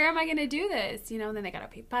like, but where am I going to do this? And then they got to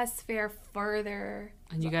pay bus fare further.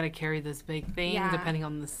 And you got to carry this big thing depending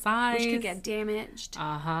on the size. Which could get damaged.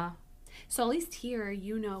 Uh-huh. So at least here,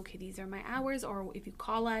 okay, these are my hours, or if you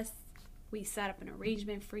call us, we set up an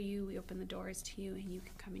arrangement for you. We open the doors to you, and you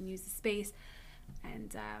can come and use the space.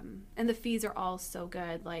 And the fees are all so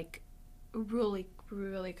good, really,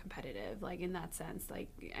 really competitive, in that sense.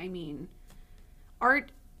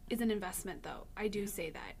 Art is an investment, though. I do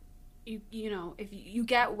say that. If you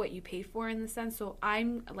get what you pay for in the sense. So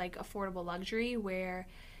I'm affordable luxury, where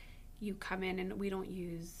you come in and we don't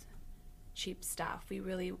use cheap stuff. We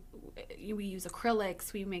use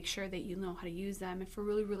acrylics. We make sure that you know how to use them. And for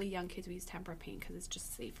really, really young kids, we use tempera paint because it's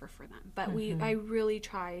just safer for them. But I really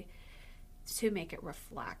try to make it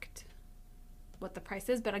reflect what the price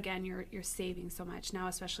is. But again, you're saving so much now,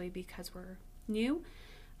 especially because we're new.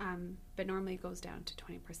 But normally it goes down to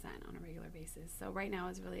 20% on a regular basis. So right now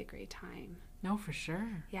is really a great time. No, for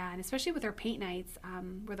sure. Yeah, and especially with our paint nights,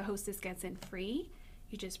 where the hostess gets in free.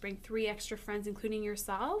 You just bring 3 extra friends, including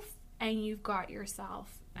yourself, and you've got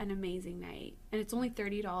yourself an amazing night. And it's only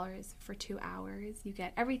 $30 for 2 hours. You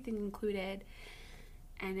get everything included,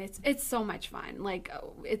 and it's so much fun.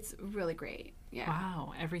 It's really great. Yeah.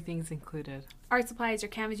 Wow, everything's included. Art supplies, your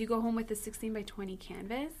canvas. You go home with a 16 by 20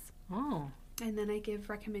 canvas. Oh. And then I give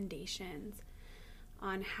recommendations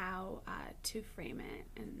on how to frame it.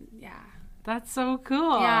 And yeah. That's so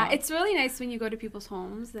cool. Yeah, it's really nice when you go to people's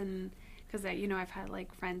homes, and because I've had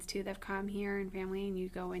friends too that have come here and family, and you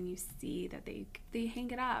go and you see that they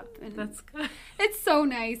hang it up. And that's good. It's so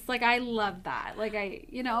nice. I love that.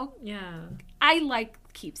 Yeah. I like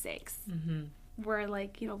keepsakes. Mm-hmm. Where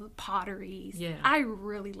the potteries. Yeah. I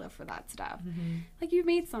really live for that stuff. Mm-hmm. You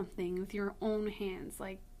made something with your own hands.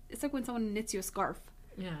 It's like when someone knits you a scarf.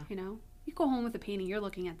 Yeah. You go home with a painting, you're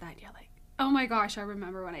looking at that, you're like, oh my gosh, I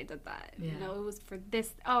remember when I did that. Yeah. It was for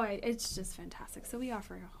this. Oh, it's just fantastic. So we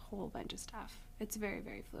offer a whole bunch of stuff. It's very,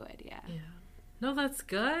 very fluid. Yeah. Yeah. No, that's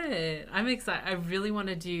good. I'm excited. I really want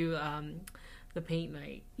to do the paint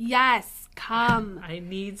night. Yes, come. I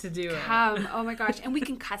need to do it. Come. Oh my gosh. And we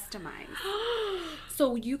can customize.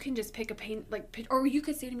 So you can just pick a paint, or you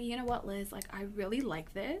could say to me, you know what, Liz, I really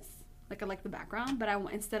like this. I like the background, but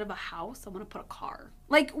instead of a house, I want to put a car.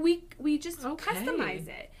 We just customize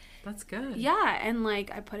it. That's good. Yeah, and I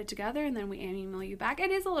put it together, and then we email you back.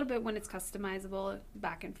 It is a little bit when it's customizable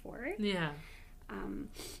back and forth. Yeah.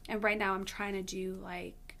 And right now I'm trying to do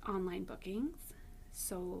online bookings,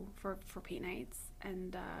 so for paint nights,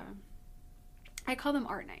 and I call them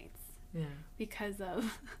art nights. Yeah. Because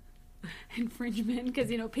of infringement, because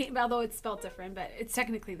paint, although it's spelled different, but it's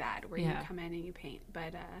technically that where you come in and you paint,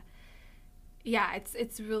 but. Yeah,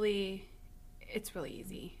 it's really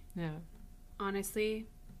easy. Yeah. Honestly,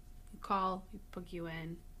 you call, you book you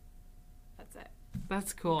in. That's it.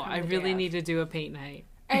 That's cool. I really need to do a paint night.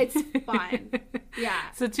 It's fun. Yeah.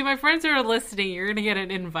 So to my friends who are listening, you're going to get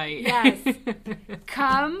an invite. Yes.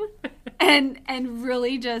 Come and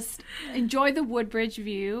really just enjoy the Woodbridge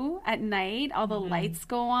view at night. All the lights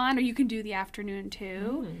go on, or you can do the afternoon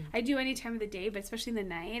too. I do any time of the day, but especially in the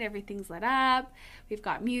night, everything's lit up. We've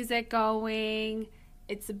got music going.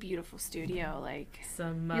 It's a beautiful studio.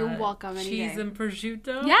 Some you're welcome. Cheese and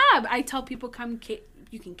prosciutto. Yeah, I tell people come.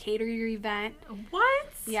 You can cater your event.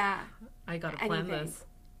 What? Yeah. I gotta plan this.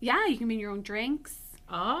 Yeah, you can bring your own drinks.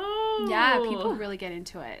 Oh. Yeah, people really get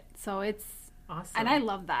into it. So it's awesome. And I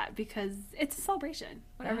love that because it's a celebration.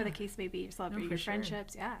 Whatever the case may be. You're celebrating your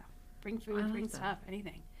friendships. Yeah. Bring food, bring stuff,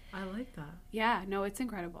 anything. I like that. Yeah, no, it's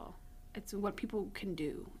incredible. It's what people can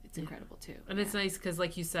do. It's incredible too. And it's nice because,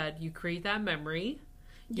 like you said, you create that memory.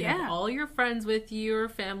 You have all your friends with you, or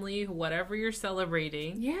family, whatever you're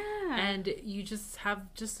celebrating. Yeah. And you just have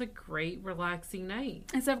a great, relaxing night.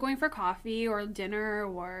 Instead of going for coffee or dinner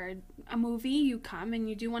or a movie, you come and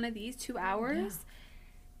you do one of these 2 hours.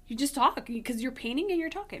 you just talk because you're painting and you're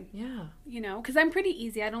talking. Yeah. You know, because I'm pretty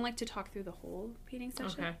easy. I don't like to talk through the whole painting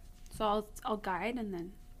session. Okay. So I'll guide and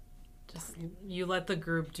then just you let the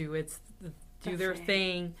group do their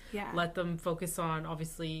thing. Yeah. Let them focus on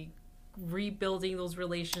obviously rebuilding those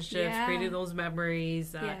relationships, creating those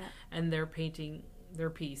memories, and they're painting their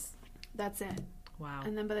piece. That's it. Wow.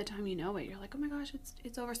 And then by the time you know it, you're like, oh my gosh,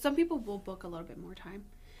 it's over. Some people will book a little bit more time.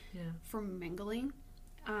 Yeah. For mingling,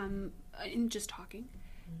 and just talking.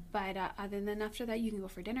 But other than after that, you can go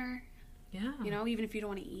for dinner. Yeah. You know, even if you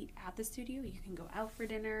don't want to eat at the studio, you can go out for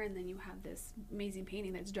dinner, and then you have this amazing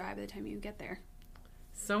painting that's dry by the time you get there.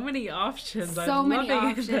 So many options. So many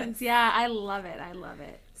options. Yeah, I love it. I love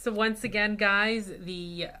it. So once again, guys,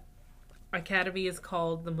 the Academy is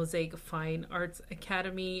called the Mosaic Fine Arts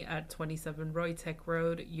Academy at 27 Roy Tech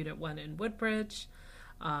Road, Unit 1 in Woodbridge.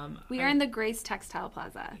 We are in the Grace Textile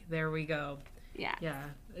Plaza. There we go. Yeah. Yeah.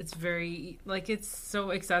 It's very, it's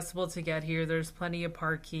so accessible to get here. There's plenty of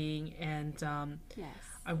parking. And yes.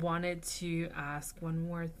 I wanted to ask one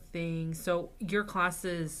more thing. So your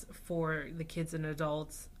classes for the kids and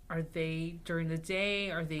adults, are they during the day?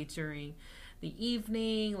 Are they during the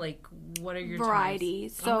evening? Like, what are your variety?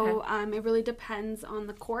 times? So it really depends on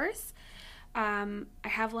the course. I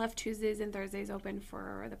have left Tuesdays and Thursdays open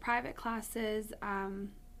for the private classes.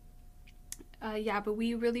 But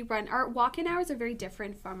we really run, our walk-in hours are very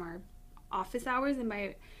different from our office hours. And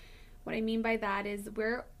what I mean by that is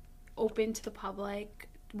we're open to the public,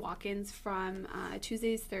 walk-ins from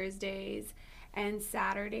Tuesdays, Thursdays, and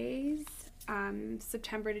Saturdays,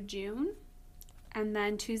 September to June. And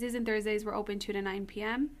then Tuesdays and Thursdays we're open 2 to 9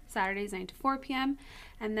 p.m., Saturdays 9 to 4 p.m.,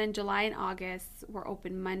 and then July and August we're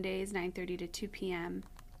open Mondays 9:30 to 2 p.m.,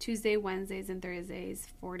 Tuesday, Wednesdays, and Thursdays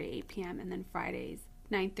 4 to 8 p.m., and then Fridays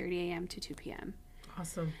 9:30 a.m. to 2 p.m.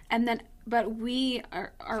 Awesome. And then, but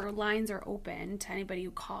our lines are open to anybody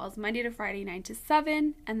who calls Monday to Friday 9 to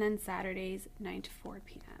 7, and then Saturdays 9 to 4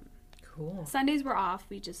 p.m. Cool. Sundays we're off.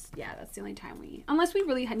 We just that's the only time unless we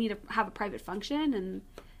really need to have a private function and.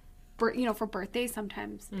 For birthdays,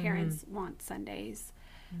 sometimes parents want Sundays.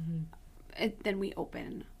 Then we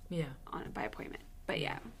open by appointment. But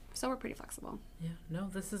so we're pretty flexible. Yeah, no,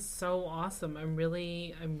 this is so awesome. I'm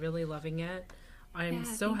really loving it. I'm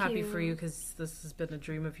so happy for you because this has been a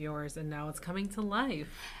dream of yours, and now it's coming to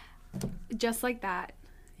life. Just like that.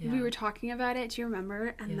 Yeah. We were talking about it. Do you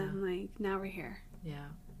remember? And then now we're here. Yeah,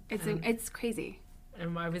 it's crazy.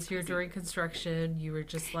 And I was here during construction. You were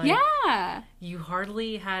just like... Yeah! You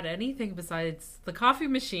hardly had anything besides the coffee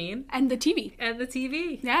machine. And the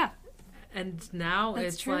TV. Yeah. And now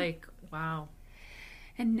That's it's true. like, wow.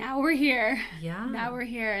 And now we're here. Yeah. Now we're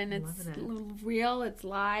here. And it's real. It's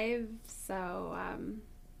live. So, and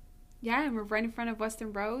we're right in front of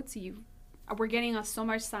Weston Road. So we're getting so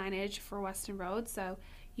much signage for Weston Road. So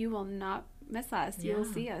you will not miss us. Yeah. You will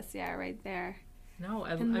see us. Yeah, right there. No,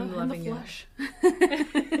 I'm loving it.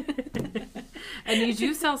 And you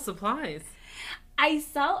do sell supplies. I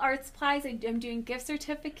sell art supplies. I'm doing gift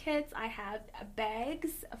certificates. I have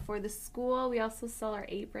bags for the school. We also sell our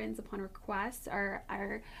aprons upon request.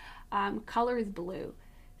 Our color is blue.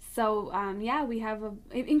 So, we have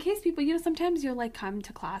in case people, sometimes you'll come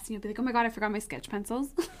to class and you'll be like, oh my God, I forgot my sketch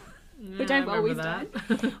pencils, which I've always done.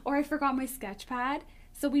 Or I forgot my sketch pad.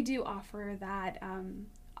 So we do offer that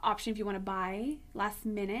option if you want to buy last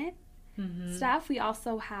minute stuff. We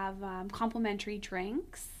also have complimentary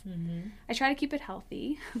drinks. I try to keep it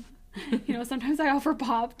healthy. Sometimes I offer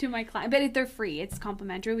pop to my client, but they're free. It's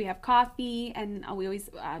complimentary. We have coffee, and we always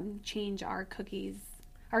change our cookies,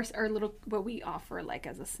 our little what we offer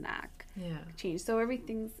as a snack. Yeah, change. So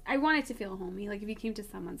I want it to feel homey. Like if you came to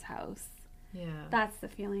someone's house. Yeah, that's the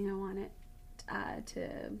feeling I want it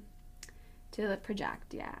to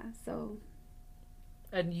project. Yeah, so.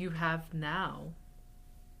 And you have now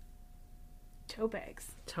tote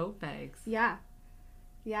bags. Yeah,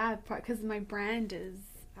 because my brand is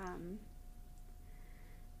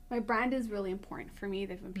really important for me.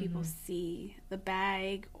 That when people see the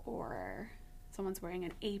bag or someone's wearing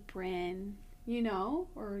an apron,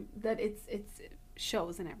 or that it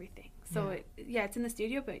shows and everything. So it's in the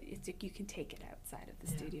studio, but you can take it outside of the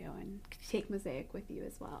studio and take Mosaic with you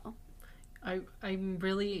as well. I'm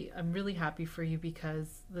really happy for you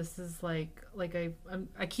because this is I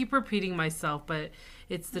keep repeating myself, but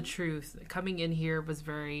it's the truth. Coming in here was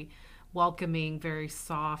very welcoming, very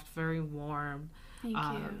soft, very warm. Thank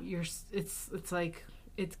you. It's like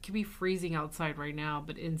it can be freezing outside right now,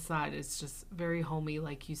 but inside it's just very homey,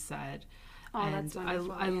 like you said. Oh, and that's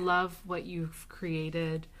wonderful. I love what you've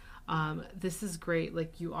created. This is great.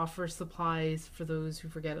 You offer supplies for those who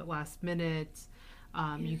forget at last minute.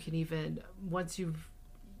 You can even, once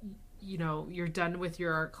you're done with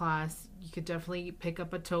your art class, you could definitely pick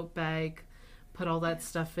up a tote bag, put all that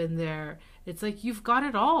stuff in there. It's like you've got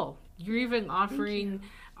it all. You're even offering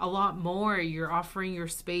a lot more. You're offering your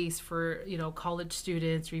space for, college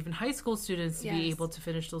students or even high school students to be able to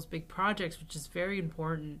finish those big projects, which is very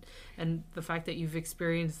important. And the fact that you've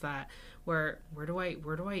experienced that, where do I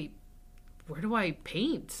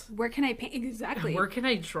paint? Where can I paint? Exactly. And where can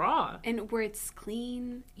I draw? And where it's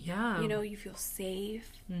clean. Yeah. You feel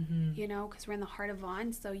safe, because we're in the heart of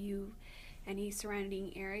Vaughan, so any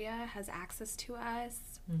surrounding area has access to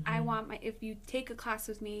us. I want if you take a class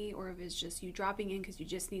with me, or if it's just you dropping in because you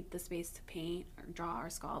just need the space to paint or draw or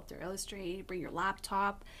sculpt or illustrate, bring your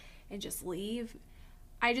laptop and just leave.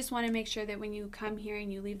 I just want to make sure that when you come here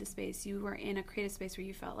and you leave the space, you are in a creative space where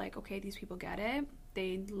you felt like, okay, these people get it.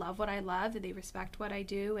 They love what I love, that they respect what I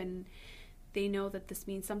do, and they know that this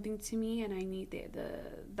means something to me, and I need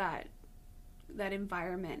that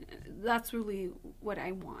environment. That's really what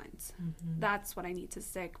I want. That's what I need to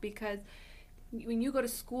stick, because when you go to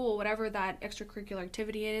school, whatever that extracurricular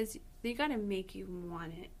activity is, they got to make you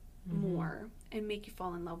want it more and make you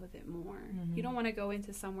fall in love with it more. You don't want to go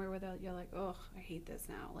into somewhere where you're like, oh, I hate this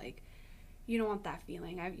now. Like, you don't want that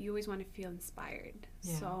feeling. You always want to feel inspired.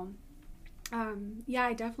 So I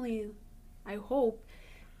hope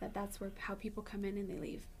that's how people come in and they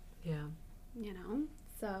leave.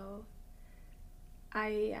 So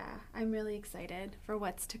I'm really excited for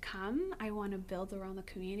what's to come. I want to build around the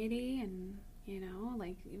community, and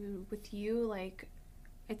like even with you, like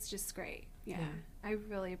it's just great. I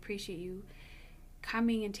really appreciate you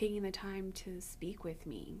coming and taking the time to speak with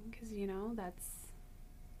me, because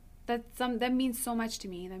that means so much to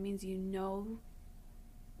me. That means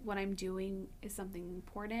what I'm doing is something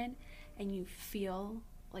important, and you feel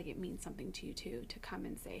like it means something to you too, to come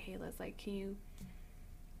and say, hey Liz, like,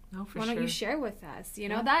 why don't you share with us?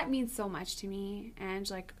 That means so much to me, and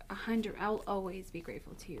like 100, I'll always be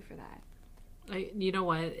grateful to you for that. You know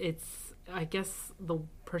what? I guess the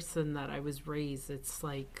person that I was raised, it's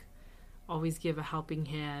like always give a helping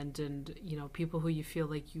hand, and people who you feel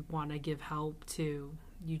like you want to give help to,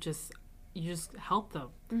 you just help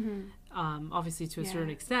them. Obviously to a certain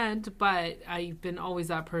extent, but I've been always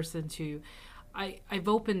that person to. I've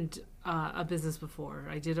opened a business before.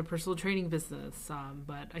 I did a personal training business,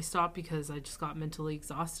 but I stopped because I just got mentally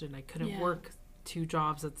exhausted and I couldn't work 2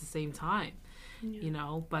 jobs at the same time.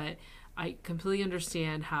 But I completely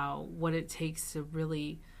understand what it takes to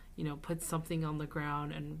really, put something on the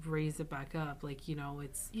ground and raise it back up. Like,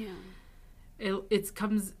 it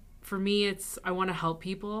comes, for me, I want to help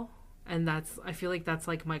people. And I feel like that's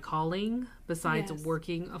like my calling. Besides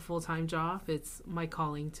working a full-time job, it's my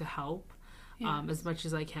calling to help as much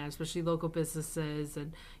as I can, especially local businesses.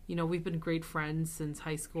 And, we've been great friends since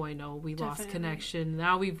high school. I know we lost connection.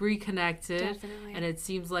 Now we've reconnected. And it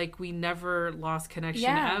seems like we never lost connection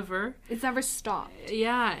ever. It's never stopped.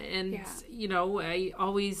 Yeah. And, I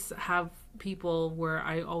always have people where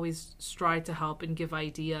I always strive to help and give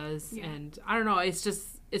ideas. And I don't know, it's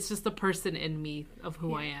just the person in me of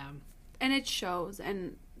who I am. And it shows,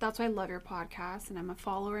 and that's why I love your podcast, and I'm a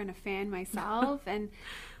follower and a fan myself. And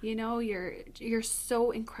you're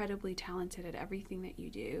so incredibly talented at everything that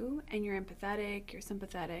you do, and you're empathetic, you're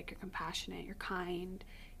sympathetic, you're compassionate, you're kind,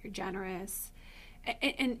 you're generous,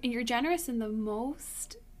 and you're generous in the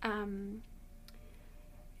most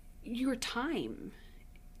your time.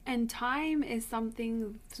 And time is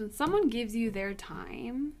something, when someone gives you their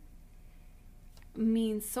time,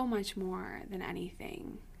 means so much more than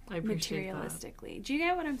anything. I appreciate materialistically. That. Do you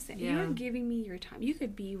get what I'm saying? Yeah. You're giving me your time. You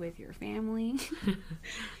could be with your family.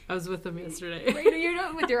 I was with them yesterday. You're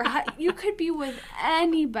not with you could be with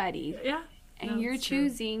anybody. Yeah. And you're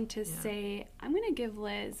choosing to say, I'm going to give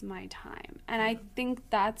Liz my time. And I think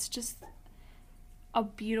that's just a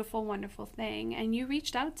beautiful, wonderful thing. And you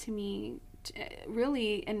reached out to me,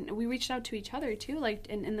 really, and we reached out to each other too, like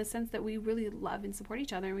in the sense that we really love and support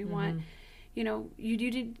each other, and we want. You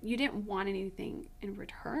didn't want anything in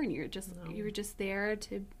return. You were just there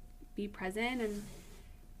to be present, and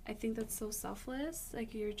I think that's so selfless.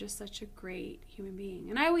 Like, you're just such a great human being,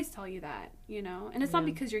 and I always tell you that, and it's not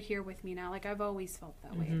because you're here with me now. Like, I've always felt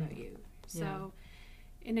that way about you. So,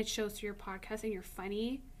 and it shows through your podcast, and you're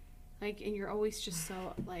funny, like, and you're always just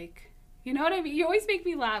so like. You know what I mean? You always make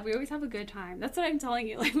me laugh. We always have a good time. That's what I'm telling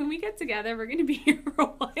you. Like, when we get together, we're going to be here for a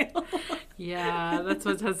while. Yeah, that's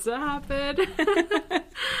what has to happen. But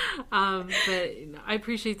I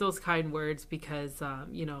appreciate those kind words because,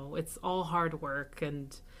 it's all hard work.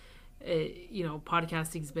 And,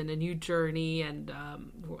 podcasting's been a new journey. And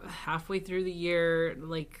halfway through the year,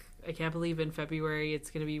 like, I can't believe in February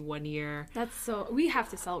it's going to be 1 year. That's so, we have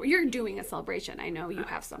to celebrate. You're doing a celebration. I know you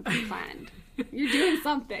have something planned. You're doing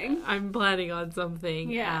something. I'm planning on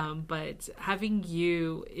something. Yeah. But having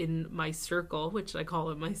you in my circle, which I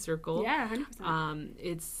call it my circle. Yeah,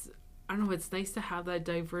 100%. I don't know, it's nice to have that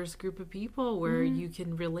diverse group of people where you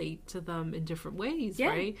can relate to them in different ways,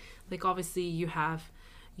 right? Like, obviously you have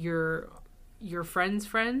your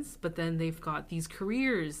friends, but then they've got these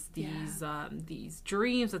careers, these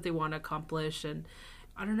dreams that they want to accomplish, and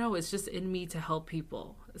I don't know, it's just in me to help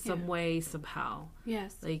people some way, somehow.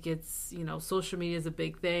 Yes. Like, it's, social media is a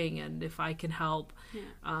big thing, and if I can help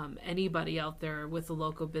anybody out there with a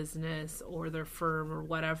local business or their firm or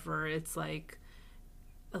whatever, it's like,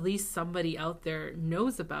 at least somebody out there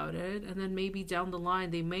knows about it, and then maybe down the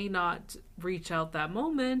line they may not reach out that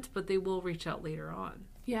moment, but they will reach out later on.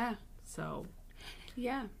 Yeah. So.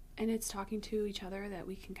 Yeah. And it's talking to each other that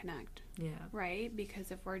we can connect. Yeah. Right? Because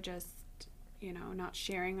if we're just, not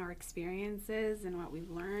sharing our experiences and what we've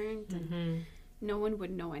learned, and no one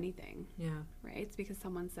would know anything. Yeah. Right? It's because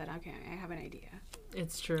someone said, okay, I have an idea.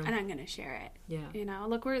 It's true. And I'm going to share it. Yeah.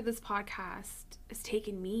 Look where this podcast has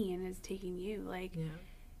taken me and has taken you. Like,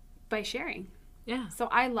 by sharing. Yeah. So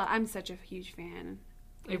I'm such a huge fan.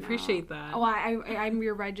 I appreciate that. Oh, I'm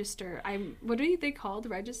your register. What are they called?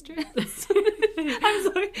 Registrants? I'm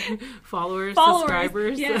sorry. Followers.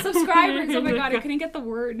 Subscribers. Yeah, subscribers. Oh my God, I couldn't get the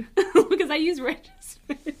word because I use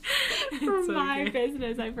register for my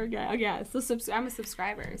business. I forget. Oh yeah, so I'm a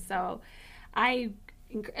subscriber. So I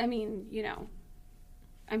mean,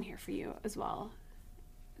 I'm here for you as well.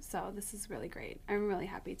 So this is really great. I'm really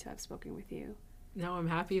happy to have spoken with you. No, I'm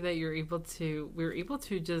happy that we were able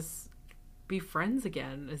to just be friends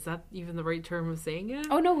again. Is that even the right term of saying it?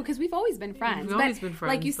 Oh no, because we've always been friends. We've always been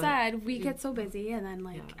friends. Like you said, we get so busy, and then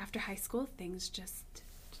after high school, things just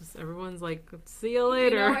everyone's like, see you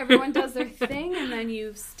later. Everyone does their thing, and then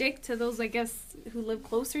you stick to those, I guess, who live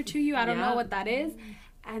closer to you. I don't know what that is.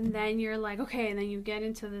 And then you're like, okay, and then you get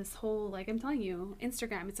into this whole, like, I'm telling you,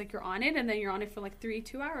 Instagram, it's like you're on it, and then you're on it for like 2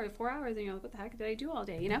 hours, 4 hours, and you're like, what the heck did I do all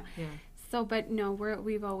day, Yeah. So, but no,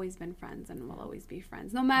 we've always been friends, and we'll always be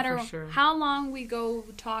friends. No matter how long we go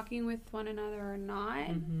talking with one another or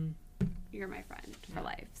not, you're my friend for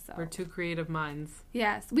life. So we're two creative minds.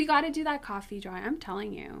 Yes. We got to do that coffee drawing. I'm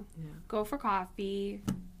telling you. Yeah. Go for coffee.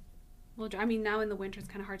 Now in the winter, it's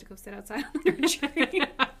kind of hard to go sit outside under a tree.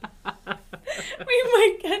 We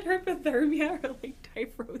might get hypothermia or like die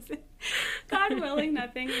frozen. God willing,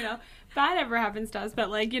 nothing, bad ever happens to us.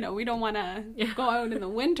 But we don't want to go out in the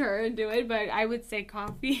winter and do it. But I would say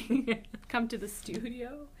coffee. Come to the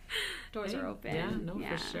studio. Doors are open.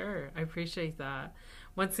 For sure. I appreciate that.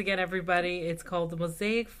 Once again, everybody, it's called the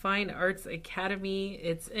Mosaic Fine Arts Academy.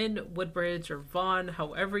 It's in Woodbridge or Vaughan,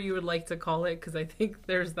 however you would like to call it, because I think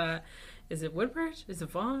there's that. Is it Woodbridge? Is it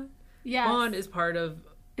Vaughan? Yeah. Vaughan is part of...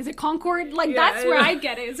 Is it Concord? That's where I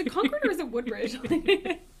get it. Is it Concord or is it Woodbridge?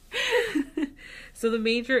 So the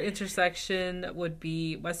major intersection would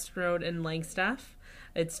be Western Road and Langstaff.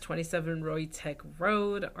 It's 27 Roy Tech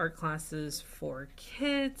Road. Art classes for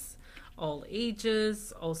kids, all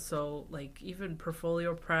ages. Also, even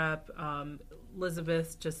portfolio prep.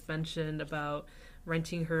 Elizabeth just mentioned about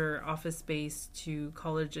renting her office space to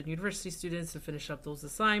college and university students to finish up those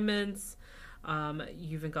assignments. You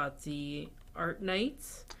even got the art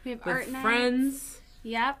nights. We have with art nights. Friends.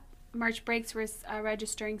 Yep. March breaks, we're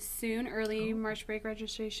registering soon. Early March break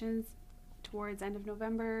registrations towards end of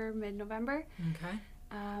November, mid-November. Okay.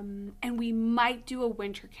 And we might do a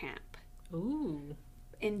winter camp. Ooh.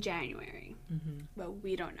 In January. But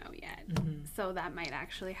we don't know yet. So that might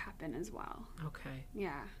actually happen as well. Okay.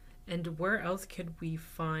 Yeah. And where else could we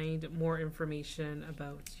find more information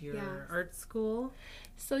about your art school?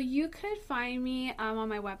 So you could find me on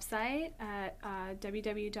my website at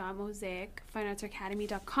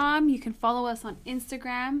www.mosaicfineartsacademy.com. You can follow us on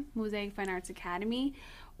Instagram, Mosaic Fine Arts Academy,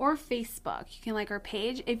 or Facebook. You can like our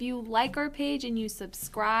page. If you like our page and you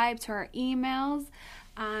subscribe to our emails,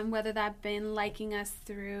 whether that been liking us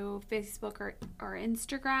through Facebook or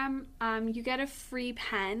Instagram, you get a free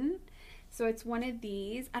pen. So it's one of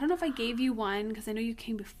these. I don't know if I gave you one because I know you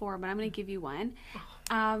came before, but I'm going to give you one.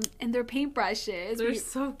 And they're paintbrushes. They're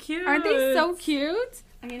so cute. Aren't they so cute?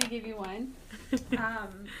 I'm going to give you one.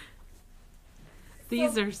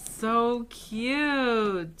 These are so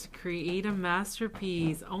cute. Create a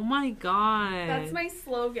masterpiece. Oh my God. That's my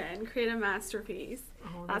slogan. Create a masterpiece.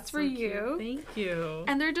 Oh, that's for so you. Cute. Thank you.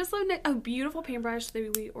 And they're just a beautiful paintbrush.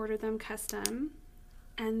 We ordered them custom.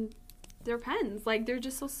 And they're pens. They're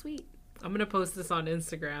just so sweet. I'm going to post this on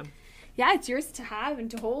Instagram. Yeah, it's yours to have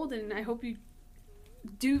and to hold, and I hope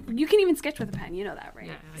you can even sketch with a pen, you know that, right?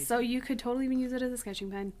 Yeah, so you could totally even use it as a sketching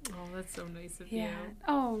pen. Oh, that's so nice of you.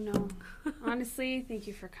 Oh no. Honestly, thank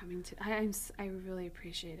you for coming to. I really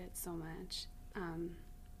appreciate it so much.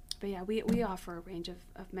 But yeah, we offer a range of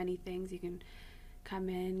many things. You can come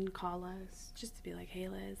in, call us, just to be like, hey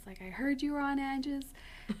Liz, like I heard you were on Ange's,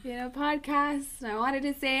 podcast, and I wanted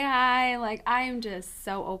to say hi. Like I am just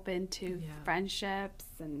so open to friendships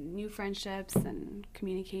and new friendships and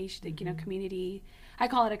communication. Community. I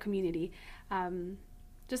call it a community,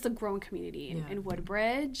 just a growing community in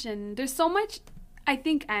Woodbridge, and there's so much. I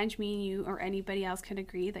think Ange, me, and you, or anybody else can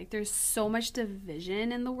agree. Like, there's so much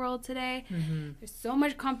division in the world today. There's so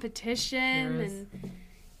much competition, and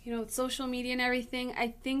social media and everything.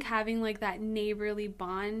 I think having like that neighborly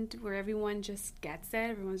bond where everyone just gets it,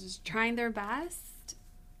 everyone's just trying their best,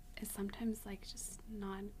 is sometimes like just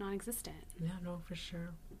non-existent. Yeah, no, for sure.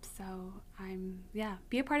 So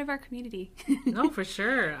be a part of our community. No, for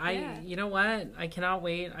sure. You know what? I cannot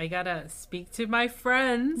wait. I gotta speak to my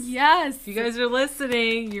friends. Yes. If you guys are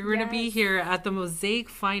listening, you're gonna be here at the Mosaic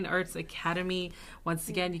Fine Arts Academy. Once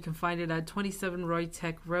again, you can find it at 27 Roy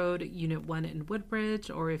Tech Road, Unit 1 in Woodbridge,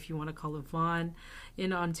 or if you want to call it Vaughan,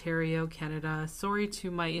 in Ontario, Canada. Sorry to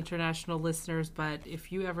my international listeners, but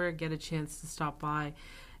if you ever get a chance to stop by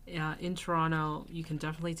in Toronto, you can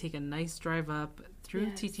definitely take a nice drive up through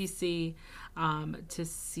TTC to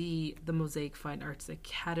see the Mosaic Fine Arts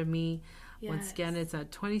Academy. Once again, it's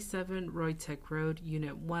at 27 Roy Tech Road,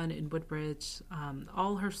 Unit 1 in Woodbridge.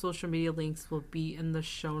 All her social media links will be in the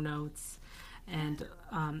show notes, and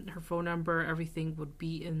her phone number, everything would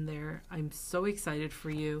be in there. I'm so excited for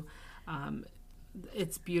you.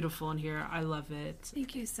 It's beautiful in here. I love it.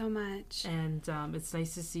 Thank you so much. And it's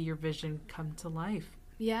nice to see your vision come to life.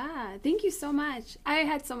 Yeah, thank you so much. I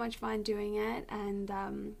had so much fun doing it, and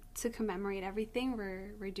to commemorate everything,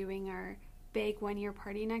 we're doing our big 1-year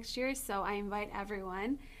party next year, so I invite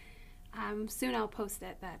everyone. Soon I'll post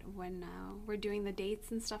it that when we're doing the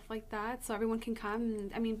dates and stuff like that, so everyone can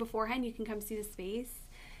come. And, beforehand you can come see the space,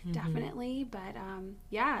 definitely, but I'm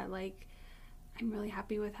really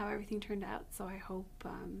happy with how everything turned out, so I hope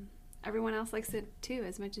everyone else likes it too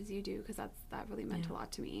as much as you do, because that really meant a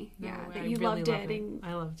lot to me. That you loved it. And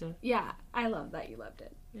I loved it. Yeah, I love that you loved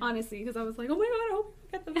it. Honestly, because I was like, oh my god, I hope you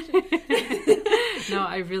get the vision. No,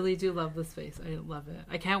 I really do love the space. I love it.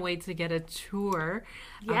 I can't wait to get a tour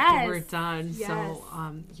after we're done.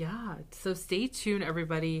 So stay tuned,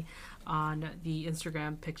 everybody, on the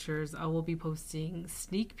Instagram pictures. I will be posting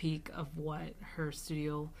sneak peek of what her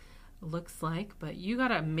studio looks like, but you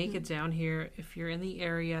gotta make it down here if you're in the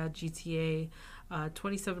area. GTA,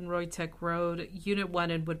 27 Roy Tech Road, Unit 1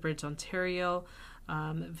 in Woodbridge, Ontario.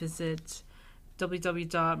 Visit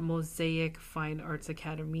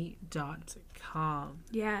www.mosaicfineartsacademy.com.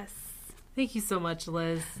 Yes. Thank you so much,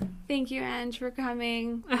 Liz. Thank you, Ange, for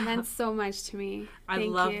coming. It meant so much to me. I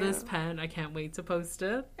love this pen. I can't wait to post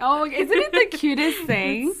it. Oh, isn't it the cutest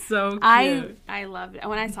thing? It's so cute. I loved it.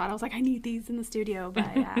 When I saw it, I was like, I need these in the studio. But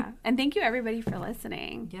and thank you, everybody, for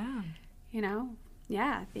listening. Yeah.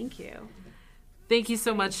 Thank you. Thank you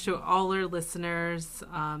so much to all our listeners.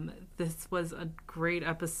 This was a great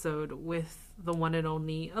episode with the one and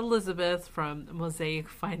only Elizabeth from Mosaic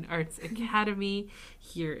Fine Arts Academy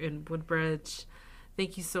here in Woodbridge.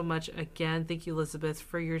 Thank you so much again. Thank you, Elizabeth,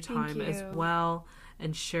 for your time as well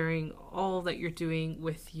and sharing all that you're doing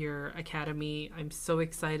with your academy. I'm so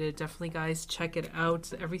excited. Definitely, guys, check it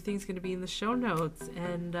out. Everything's going to be in the show notes.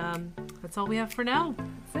 And that's all we have for now.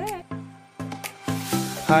 That's it.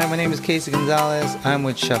 Hi, my name is Casey Gonzalez. I'm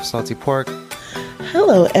with Chef Salty Pork.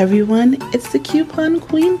 Hello, everyone. It's the Coupon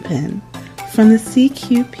Queen Pin from the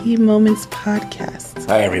CQP Moments podcast.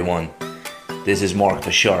 Hi, everyone. This is Mark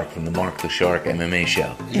the Shark from the Mark the Shark MMA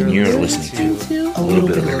show. And you're listening to a little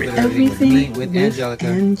bit of everything with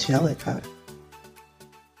Angelica.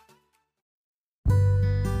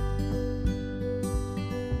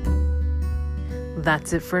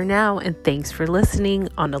 That's it for now, and thanks for listening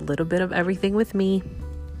on A Little Bit of Everything with me.